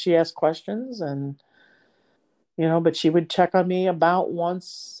sometimes she asked questions, and but she would check on me about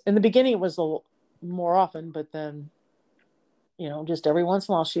once. In the beginning, it was a little more often, but then, just every once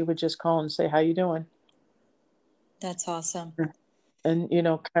in a while, she would just call and say, "How you doing?" That's awesome. And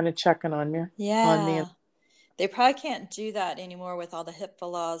kind of checking on me. Yeah. They probably can't do that anymore with all the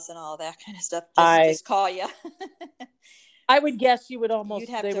HIPAA laws and all that kind of stuff. I Just call you. I would guess You'd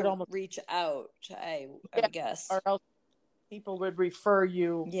have they would to almost, reach out, I yeah, would guess. or else people would refer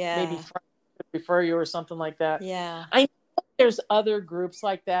you, maybe Yeah. friends would refer you or something like that. Yeah. I know there's other groups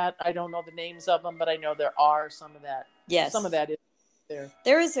like that. I don't know the names of them, but I know there are some of that. Some of Yes. that is there.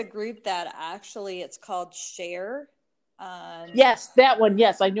 There is a group that actually it's called Share. Yes, that one.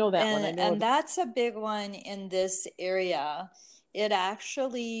 Yes, I know that one. I know And that's a big one in this area. It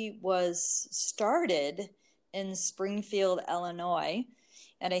actually was started in Springfield, Illinois.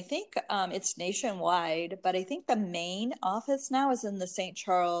 And I think it's nationwide, but I think the main office now is in the St.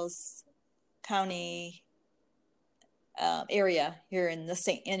 Charles County area here in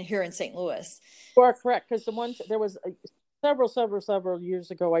St. Louis. You are correct, because there was several years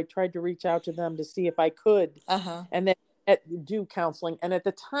ago, I tried to reach out to them to see if I could, and then do counseling. And at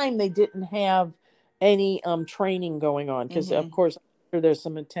the time, they didn't have any training going on, because of course there's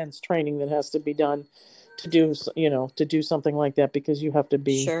some intense training that has to be done to do something like that, because you have to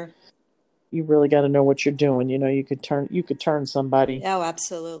be Sure. You really got to know what you're doing. You could turn somebody. Oh,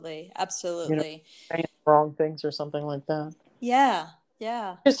 absolutely. Absolutely. Saying wrong things or something like that. Yeah.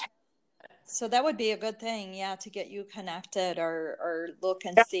 Yeah. Just So that would be a good thing, yeah, to get you connected or look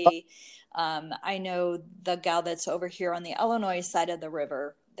and see. I know the gal that's over here on the Illinois side of the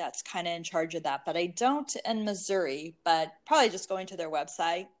river that's kind of in charge of that, but I don't in Missouri, but probably just going to their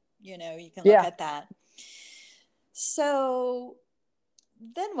website, you can look at that. So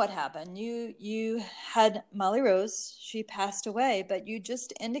then what happened? You had Molly Rose, she passed away, but you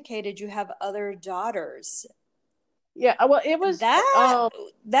just indicated you have other daughters. Yeah, well, it was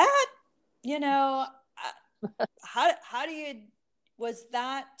that you know how do you, was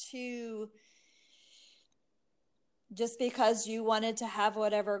that to just because you wanted to have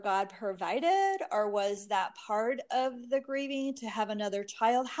whatever God provided, or was that part of the grieving to have another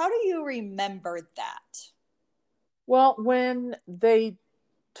child? How do you remember that? Well, when they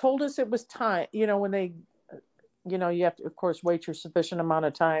told us it was time, when they you have to, of course, wait your sufficient amount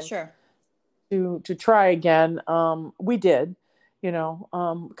of time Sure. to try again. We did,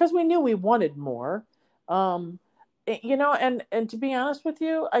 because we knew we wanted more. And to be honest with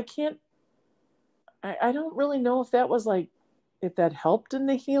you, I don't really know if that was like, if that helped in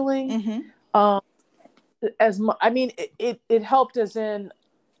the healing. Mm-hmm. I mean, it helped as in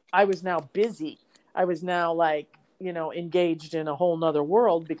I was now busy. I was now like, engaged in a whole nother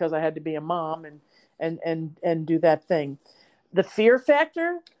world because I had to be a mom and do that thing. The fear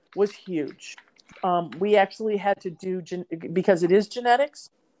factor was huge. We actually had to do, because it is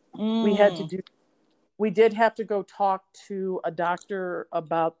genetics. We did have to go talk to a doctor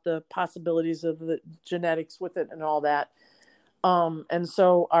about the possibilities of the genetics with it and all that. And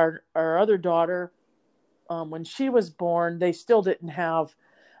so our other daughter, when she was born, they still didn't have,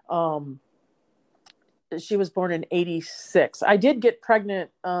 she was born in 86. I did get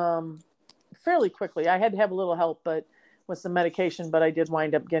pregnant fairly quickly. I had to have a little help, but with some medication, but I did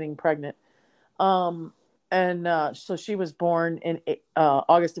wind up getting pregnant. So she was born in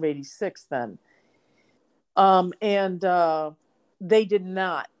August of 86 then. They did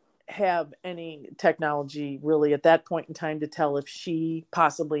not have any technology really at that point in time to tell if she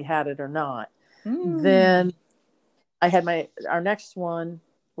possibly had it or not. Then I had our next one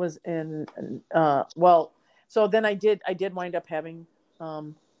was so then I did wind up having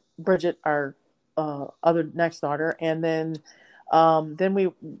Bridget, our other next daughter. And then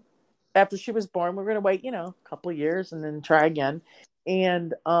after she was born, we were going to wait, a couple of years and then try again.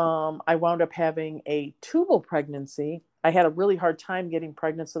 And I wound up having a tubal pregnancy. I had a really hard time getting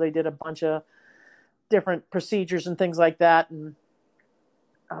pregnant, so they did a bunch of different procedures and things like that. And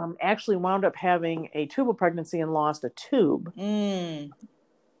actually wound up having a tubal pregnancy and lost a tube,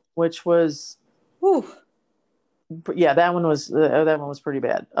 which was, that one was pretty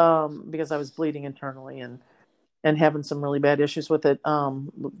bad, because I was bleeding internally and having some really bad issues with it.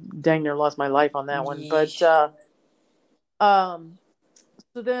 Dang near lost my life on that one. But so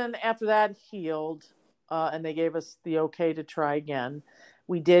then after that healed, and they gave us the okay to try again.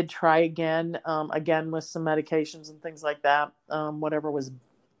 We did try again with some medications and things like that. Whatever was,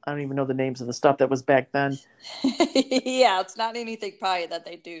 I don't even know the names of the stuff that was back then. Yeah, it's not anything probably that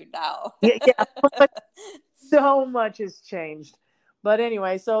they do now. Yeah, so much has changed. But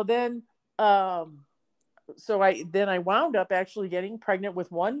anyway, so then, I wound up actually getting pregnant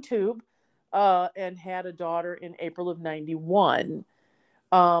with one tube, and had a daughter in April of 91.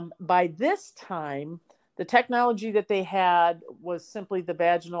 By this time, the technology that they had was simply the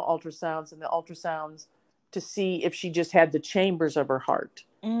vaginal ultrasounds and the ultrasounds to see if she just had the chambers of her heart.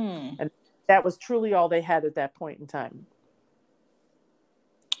 And that was truly all they had at that point in time.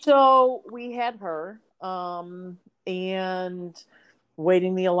 So we had her, and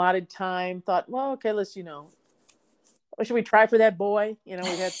waiting the allotted time, thought, well, okay, let's, should we try for that boy? We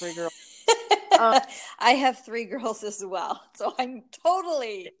had 3 girls. I have 3 girls as well, so I'm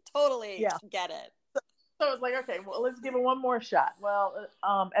totally get it. So I was like, okay, well, let's give it one more shot. Well,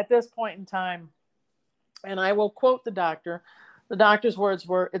 at this point in time, and I will quote the doctor, the doctor's words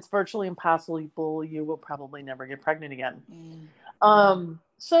were, "It's virtually impossible. You will probably never get pregnant again."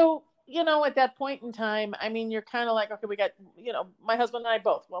 So, at that point in time, I mean, you're kind of like, okay, we got, my husband and I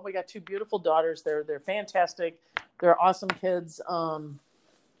both, well, we got 2 beautiful daughters. They're fantastic. They're awesome kids.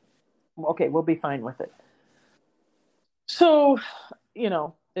 Okay, we'll be fine with it. So,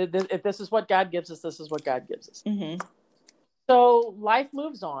 if this is what God gives us, this is what God gives us. So life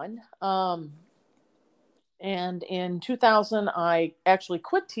moves on. And in 2000, I actually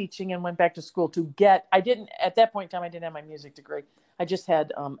quit teaching and went back to school at that point in time, I didn't have my music degree. I just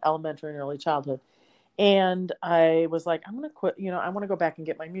had elementary and early childhood. And I was like, I'm going to quit, I want to go back and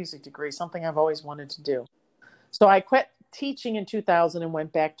get my music degree, something I've always wanted to do. So I quit teaching in 2000 and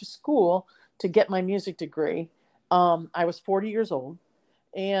went back to school to get my music degree. I was 40 years old.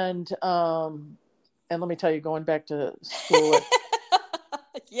 And let me tell you, going back to school.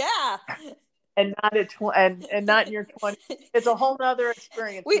 Yeah. And not and not in your 20s. It's a whole nother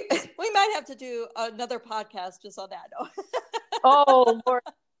experience. We might have to do another podcast just on that. Oh Lord.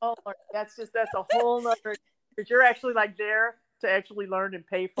 That's a whole nother, because you're actually like there to actually learn and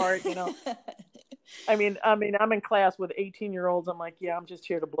pay for it, I mean, I'm in class with 18-year-olds. I'm like, yeah, I'm just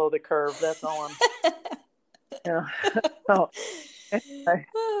here to blow the curve. That's all I'm. So, anyway,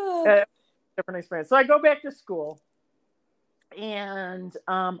 different experience. So I go back to school. And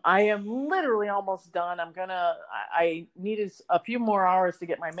I am literally almost done. I needed a few more hours to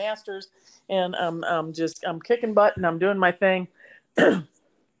get my master's, and I'm kicking butt and I'm doing my thing.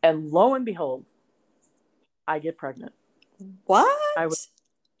 And lo and behold, I get pregnant. What?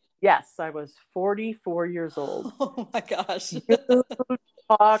 Yes, I was 44 years old. Oh my gosh. You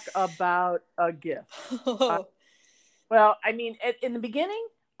talk about a gift. Well, I mean, in the beginning,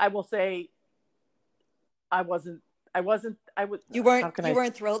 I will say I wasn't, You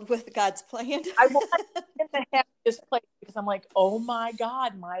weren't thrilled with God's plan? I wasn't in the happiest place because I'm like, oh my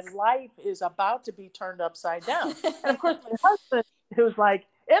God, my life is about to be turned upside down. And of course, my husband, who's like,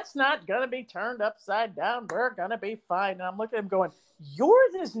 it's not going to be turned upside down. We're going to be fine. And I'm looking at him going,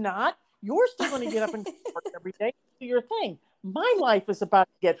 yours is not. You're still going to get up and work every day, do your thing. My life is about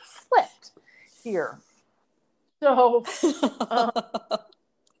to get flipped here. So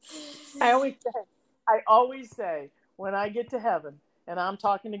I always say, when I get to heaven and I'm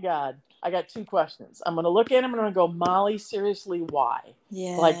talking to God, I got two questions. I'm going to look at him and I'm going to go, Molly, seriously, why?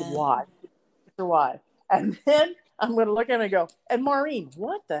 Yeah. Like, why? Why? And then I'm going to look at him and go, and Maureen,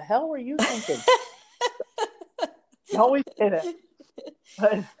 what the hell were you thinking? I always say that.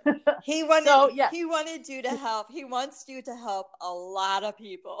 But, he wanted you to help. He wants you to help a lot of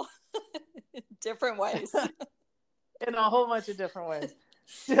people different ways. In a whole bunch of different ways.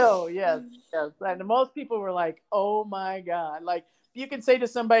 So, yes. And most people were like, oh my God. Like, you can say to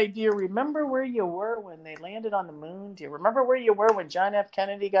somebody, do you remember where you were when they landed on the moon? Do you remember where you were when John F.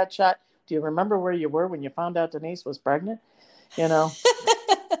 Kennedy got shot? Do you remember where you were when you found out Denise was pregnant? You know?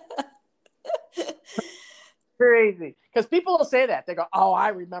 Crazy. Because people will say that. They go, oh, I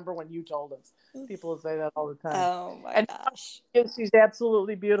remember when you told us. People will say that all the time. Oh my gosh. She's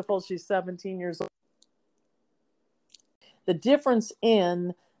absolutely beautiful. She's 17 years old. The difference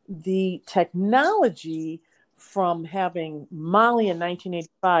in the technology from having Molly in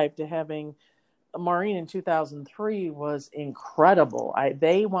 1985 to having Maureen in 2003 was incredible.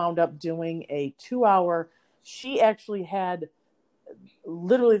 They wound up doing a 2-hour. She actually had,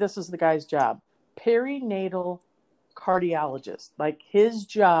 literally, this is the guy's job, perinatal cardiologist. Like, his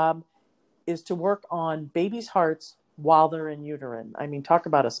job is to work on babies' hearts while they're in uterine. I mean, talk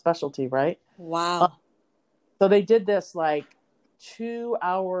about a specialty, right? Wow. So they did this like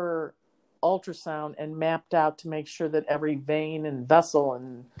 2-hour ultrasound and mapped out to make sure that every vein and vessel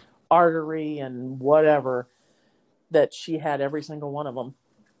and artery and whatever, that she had every single one of them,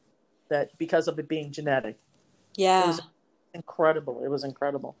 that because of it being genetic. Yeah. It was incredible. It was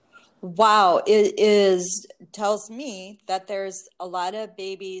incredible. Wow. Tells me that there's a lot of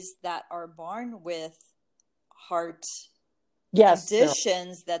babies that are born with heart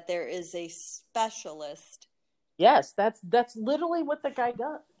conditions, that there is a specialist. Yes, that's literally what the guy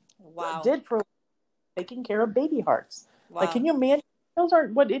did for taking care of baby hearts. Wow. Like, can you imagine? Those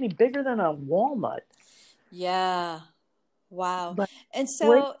aren't any bigger than a walnut. Yeah. Wow. But and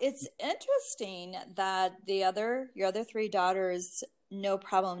so it's interesting that your other three daughters, no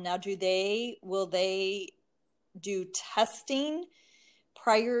problem. Now, will they do testing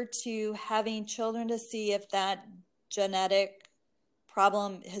prior to having children to see if that genetic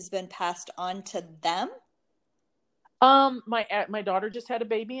problem has been passed on to them? My daughter just had a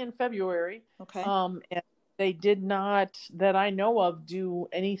baby in February. Okay. And they did not, that I know of, do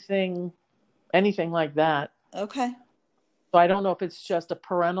anything like that. Okay. So I don't know if it's just a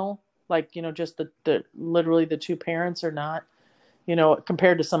parental, like, just the literally the two parents or not,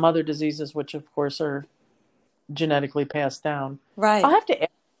 compared to some other diseases, which of course are genetically passed down. Right. I have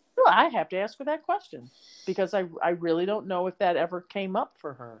to ask her that question, because I really don't know if that ever came up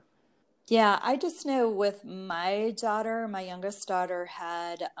for her. Yeah, I just know with my daughter, my youngest daughter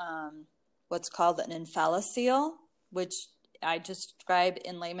had what's called an omphalocele, which I just describe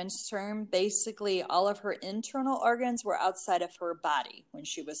in layman's term. Basically, all of her internal organs were outside of her body when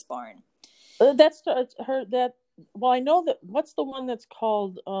she was born. That's her. Well, I know that. What's the one that's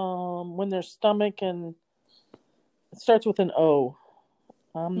called when their stomach, and it starts with an O.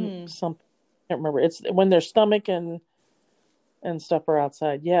 Something I can't remember. It's when their stomach and stuff are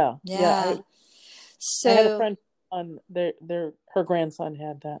outside. Yeah. So I had a friend on her grandson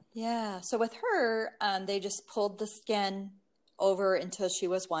had that. Yeah. So with her, they just pulled the skin over until she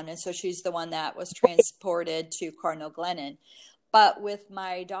was 1, and so she's the one that was transported to Cardinal Glennon. But with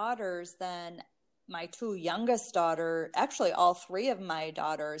my daughters, then my two youngest daughter, actually all three of my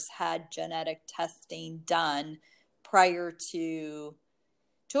daughters had genetic testing done two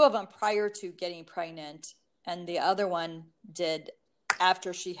of them prior to getting pregnant, and the other one did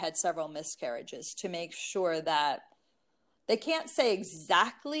after she had several miscarriages, to make sure that they can't say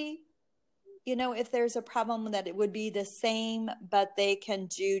exactly, if there's a problem, that it would be the same, but they can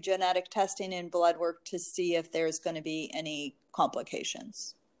do genetic testing and blood work to see if there's going to be any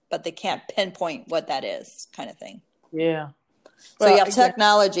complications, but they can't pinpoint what that is, kind of thing. Yeah. So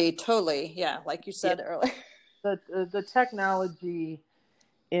technology, totally. Yeah. Like you said earlier. The technology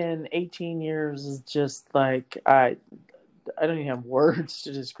in 18 years is just like, I don't even have words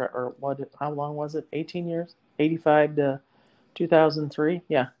to describe, or how long was it? 18 years? 85 to 2003?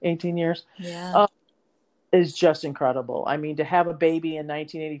 Yeah, 18 years. Yeah. Is just incredible. I mean, to have a baby in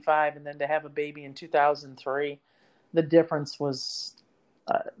 1985 and then to have a baby in 2003, the difference was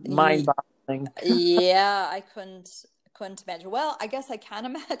mind-boggling. Yeah, I couldn't imagine. Well, I guess I can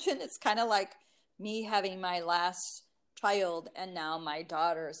imagine. It's kind of like me having my last child and now my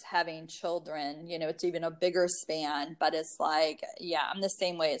daughter's having children. It's even a bigger span, but it's like, yeah, I'm the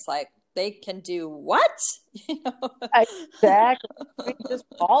same way. It's like they can do what? Exactly. I mean, just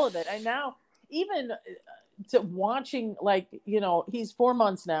all of it. And now even to watching, like, he's 4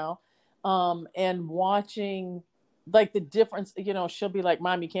 months now, and watching like the difference, she'll be like,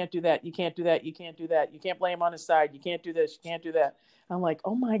 Mom, you can't do that. You can't do that. You can't do that. You can't play him on his side. You can't do this. You can't do that. I'm like,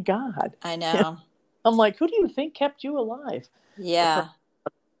 oh my God. I know. I'm like, who do you think kept you alive? Yeah.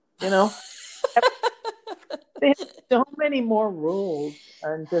 They have so many more rules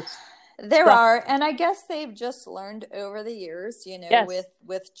and just there stuff. are, and I guess they've just learned over the years, Yes.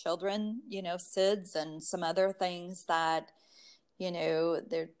 with children, SIDS and some other things that,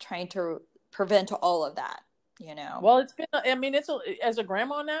 they're trying to prevent all of that, Well, it's been, I mean, as a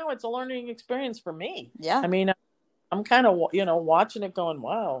grandma now, it's a learning experience for me. Yeah. I mean, I'm kind of, watching it going,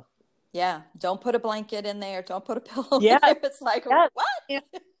 wow. Yeah. Don't put a blanket in there. Don't put a pillow in Yeah. there. It's like, Yeah. what?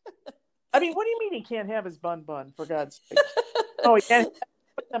 I mean, what do you mean he can't have his bun, for God's sake? Oh, he can't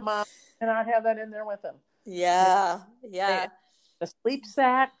put them on and not have that in there with him. Yeah. Yeah. The sleep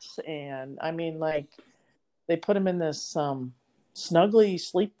sacks, and I mean, like, they put him in this snuggly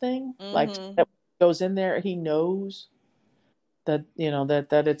sleep thing, like, that goes in there. He knows that,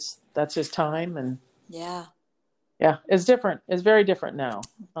 that's his time, and yeah, it's different. It's very different now.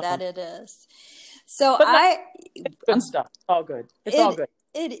 That it is. So good stuff. It's all good. It's all good.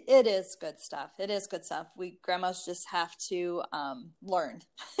 It is good stuff. It is good stuff. We grandmas just have to learn,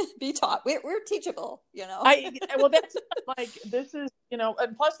 be taught. We're teachable, Well, that's like, this is,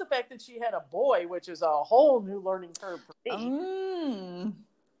 and plus the fact that she had a boy, which is a whole new learning curve for me.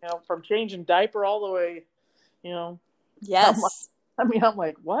 From changing diaper all the way, Yes. I'm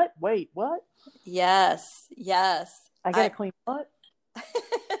like, what? Wait, what? Yes. I gotta clean what?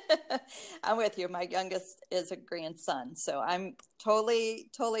 I'm with you. My youngest is a grandson, so I'm totally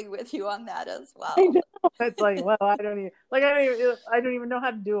with you on that as well. I know. It's like, well, I don't even know how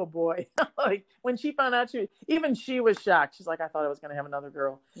to do a boy. Like, when she found out, she was shocked. She's like, I thought I was going to have another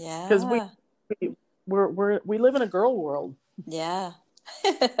girl. Yeah, because we live in a girl world. Yeah.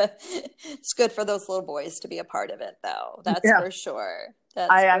 It's good for those little boys to be a part of it, though. That's for sure.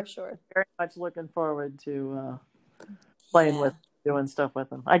 I'm very much looking forward to playing with, doing stuff with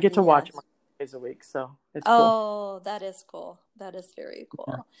them. I get to watch them days a week, so it's cool. Oh, that is cool. That is very cool.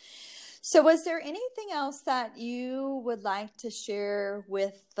 Yeah. So was there anything else that you would like to share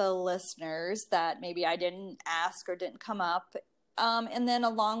with the listeners that maybe I didn't ask or didn't come up? And then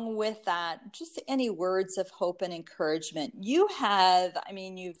along with that, just any words of hope and encouragement. You've had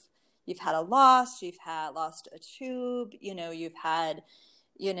a loss, you've lost a tube, you've had,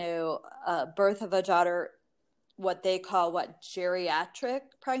 a birth of a daughter, what they call geriatric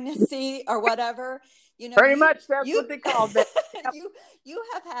pregnancy or whatever. Very much that's what they called it. You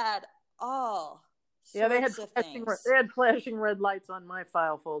have had all they had flashing red lights on my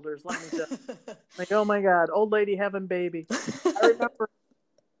file folders. Let me tell you. Like, oh my God, old lady having baby.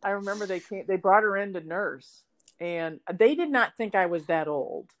 I remember they brought her in to nurse, and they did not think I was that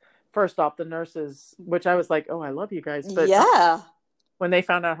old. First off, the nurses, which I was like, oh, I love you guys. But when they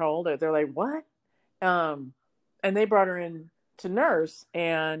found out how old they're like, what? And they brought her in to nurse,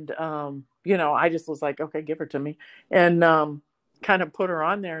 and I just was like, okay, give her to me, and kind of put her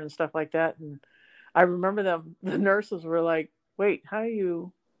on there and stuff like that. And I remember the nurses were like, wait, how are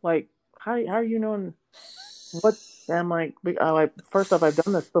you knowing what? I'm like, first off, I've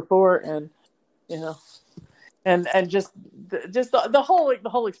done this before, and and just the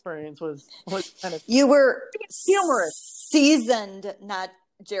whole experience was kind of, you were humorous, seasoned, not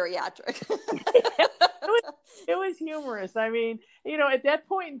geriatric. It was humorous. I mean, at that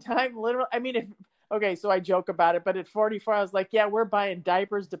point in time, literally, I mean, so I joke about it, but at 44, I was like, yeah, we're buying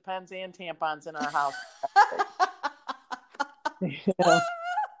diapers, Depends, and tampons in our house.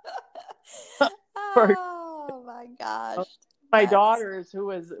 Oh my gosh. My daughter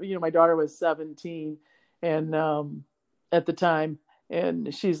was 17 and at the time,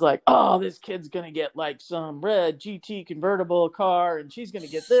 and she's like, oh, this kid's going to get like some red GT convertible car, and she's going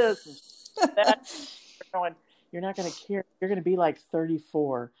to get this and that. You're not going to care. You're going to be like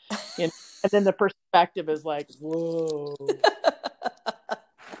 34. And then the perspective is like, whoa.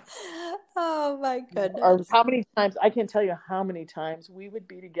 my Or goodness. how many times, I can't tell you how many times we would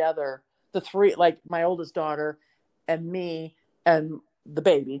be together, the three, like my oldest daughter and me and the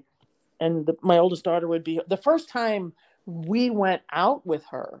baby. And my oldest daughter would be, the first time we went out with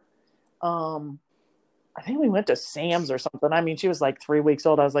her, I think we went to Sam's or something. I mean, she was like 3 weeks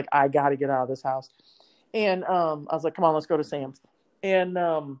old. I was like, I got to get out of this house. And I was like, come on, let's go to Sam's. And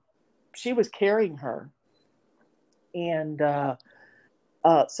she was carrying her. And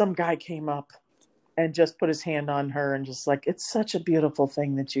some guy came up and just put his hand on her and just like, it's such a beautiful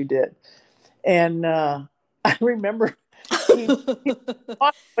thing that you did. And I remember he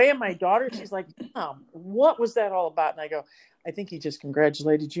walked away, and my daughter, she's like, Mom, what was that all about? And I go, I think he just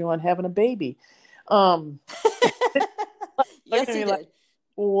congratulated you on having a baby. Yes, he did. Like,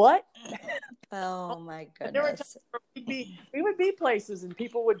 what? Oh my And there were goodness. times where we would be places and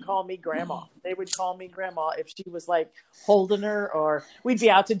people would call me grandma. They would call me grandma if she was like holding her, or we'd be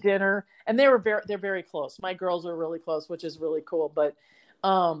out to dinner, and they're very close. My girls are really close, which is really cool. But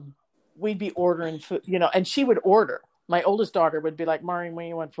we'd be ordering food, and she would order. My oldest daughter would be like, Maureen, when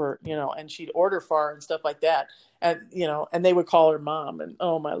you went for, and she'd order for her and stuff like that. And, and they would call her mom, and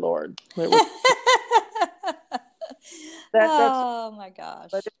oh my Lord. Oh my gosh.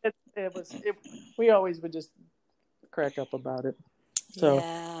 But we always would just crack up about it. So,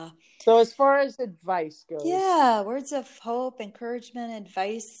 yeah. So as far as advice goes. Yeah. Words of hope, encouragement,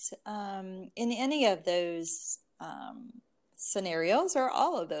 advice, in any of those, scenarios, or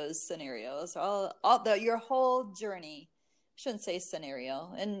all of those scenarios, your whole journey. I shouldn't say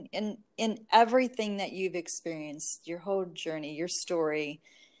scenario, and in everything that you've experienced, your whole journey, your story.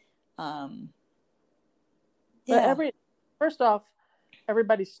 First off,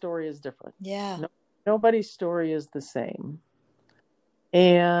 everybody's story is different. Yeah. Nobody's story is the same.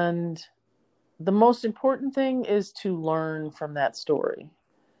 And the most important thing is to learn from that story.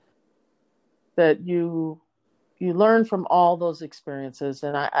 That you learn from all those experiences.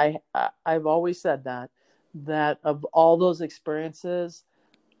 And I've always said that of all those experiences,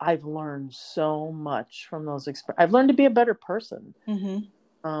 I've learned so much from those experiences. I've learned to be a better person.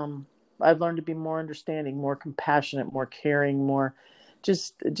 Mm-hmm. I've learned to be more understanding, more compassionate, more caring, more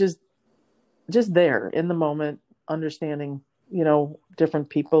just there in the moment, understanding, different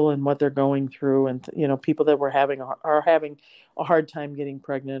people and what they're going through, and, people that are having a hard time getting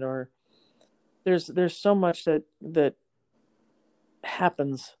pregnant, or there's so much that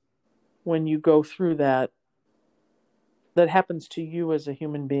happens when you go through that happens to you as a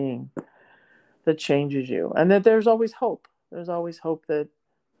human being, that changes you, and that there's always hope. There's always hope that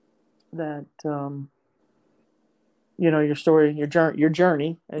your story, your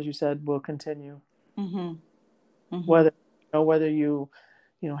journey, as you said, will continue. Mm-hmm. Mm-hmm. Whether you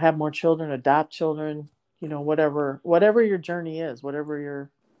have more children, adopt children, whatever your journey is, whatever your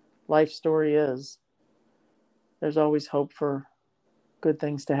life story is, there's always hope for good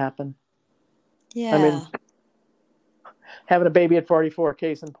things to happen. Yeah. I mean, having a baby at 44,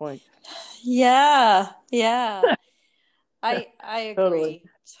 case in point. Yeah. Yeah. I agree.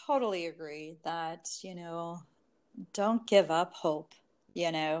 Totally agree that, don't give up hope,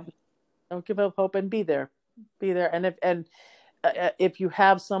 Don't give up hope, and be there. And if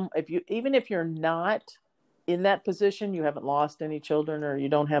you're not in that position, you haven't lost any children, or you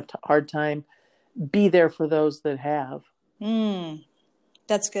don't have hard time, be there for those that have.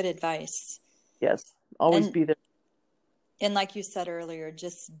 That's good advice. Yes. Always be there. And like you said earlier,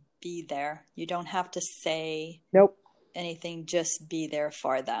 just be there. You don't have to say anything, just be there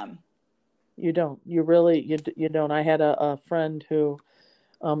for them. You don't. You really, you don't. I had a friend who,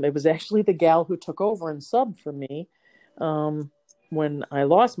 it was actually the gal who took over and subbed for me when I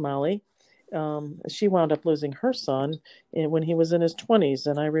lost Molly. She wound up losing her son when he was in his 20s.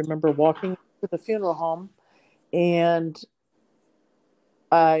 And I remember walking to the funeral home, and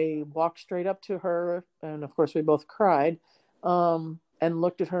I walked straight up to her, and of course we both cried, and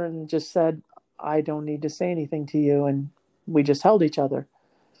looked at her and just said, I don't need to say anything to you. And we just held each other.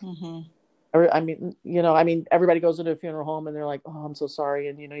 Mm-hmm. I mean, everybody goes into a funeral home and they're like, oh, I'm so sorry.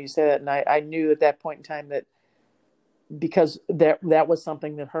 And, you say that. And I knew at that point in time that, because that was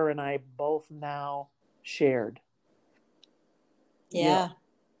something that her and I both now shared. Yeah.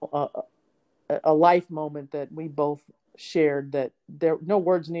 A life moment that we both shared, that no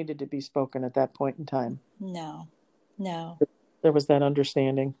words needed to be spoken at that point in time. No. There was that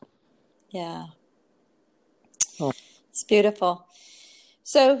understanding. Yeah. Oh. It's beautiful.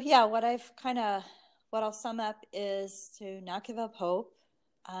 So yeah, what I'll sum up is to not give up hope,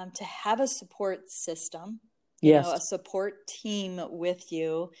 to have a support system, a support team with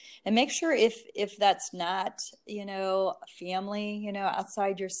you, and make sure if that's not, family,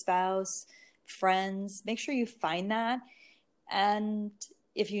 outside your spouse, friends. Make sure you find that. And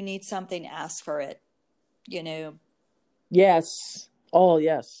if you need something, ask for it, Yes. Oh,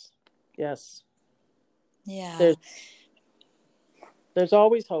 yes. Yes. Yeah. There's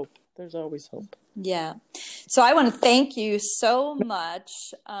always hope. There's always hope. Yeah. So I want to thank you so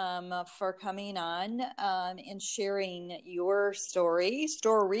much for coming on and sharing your stories,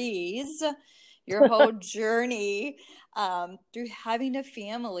 your whole journey through having a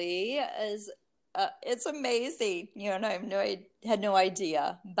family is it's amazing. And I had no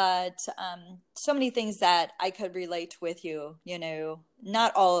idea, but so many things that I could relate with you.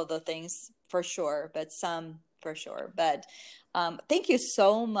 Not all of the things for sure, but some for sure. But thank you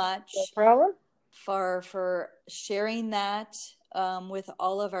so much. No problem. For sharing that with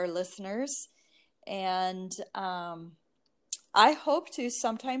all of our listeners. And I hope to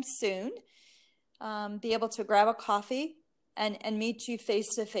sometime soon be able to grab a coffee and meet you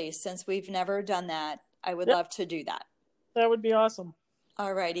face to face. Since we've never done that, I would love to do that. That would be awesome.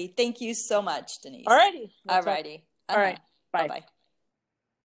 All righty. Thank you so much, Denise. All righty. All righty. All right. Bye. Bye-bye.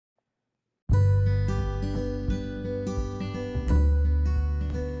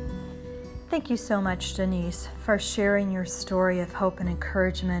 Thank you so much, Denise, for sharing your story of hope and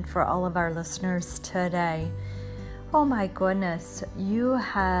encouragement for all of our listeners today. Oh my goodness, you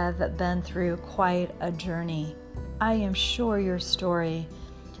have been through quite a journey. I am sure your story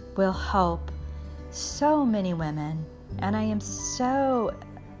will help so many women, and I am so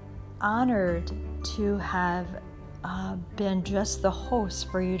honored to have been just the host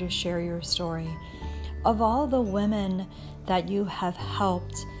for you to share your story. Of all the women that you have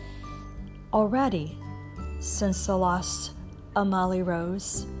helped already since the loss of Molly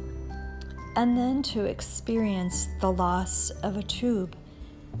Rose, and then to experience the loss of a tube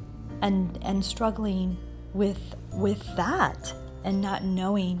and struggling with that and not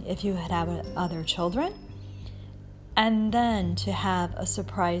knowing if you had other children, and then to have a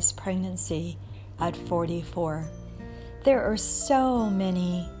surprise pregnancy at 44. There are so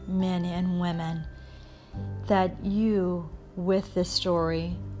many men and women that you, with this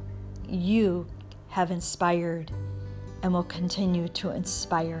story, you have inspired and will continue to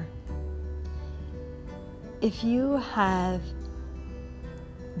inspire. If you have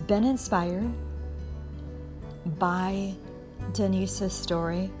been inspired by Denise's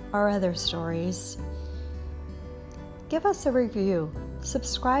story or other stories, give us a review,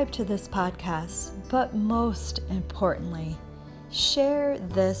 subscribe to this podcast, but most importantly, share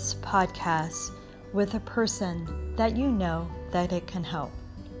this podcast with a person that you know that it can help.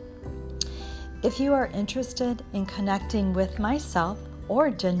 If you are interested in connecting with myself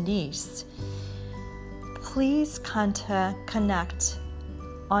or Denise, please connect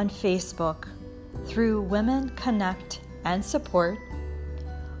on Facebook through Women Connect and Support,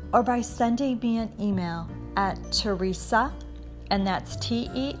 or by sending me an email at Teresa, and that's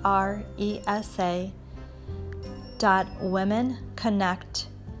TERESA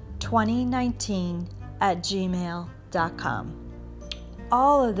womenconnect2019@gmail.com.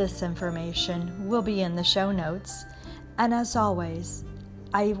 All of this information will be in the show notes, and as always,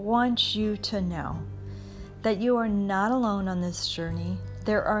 I want you to know that you are not alone on this journey.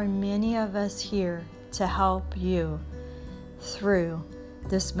 There are many of us here to help you through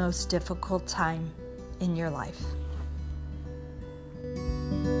this most difficult time in your life.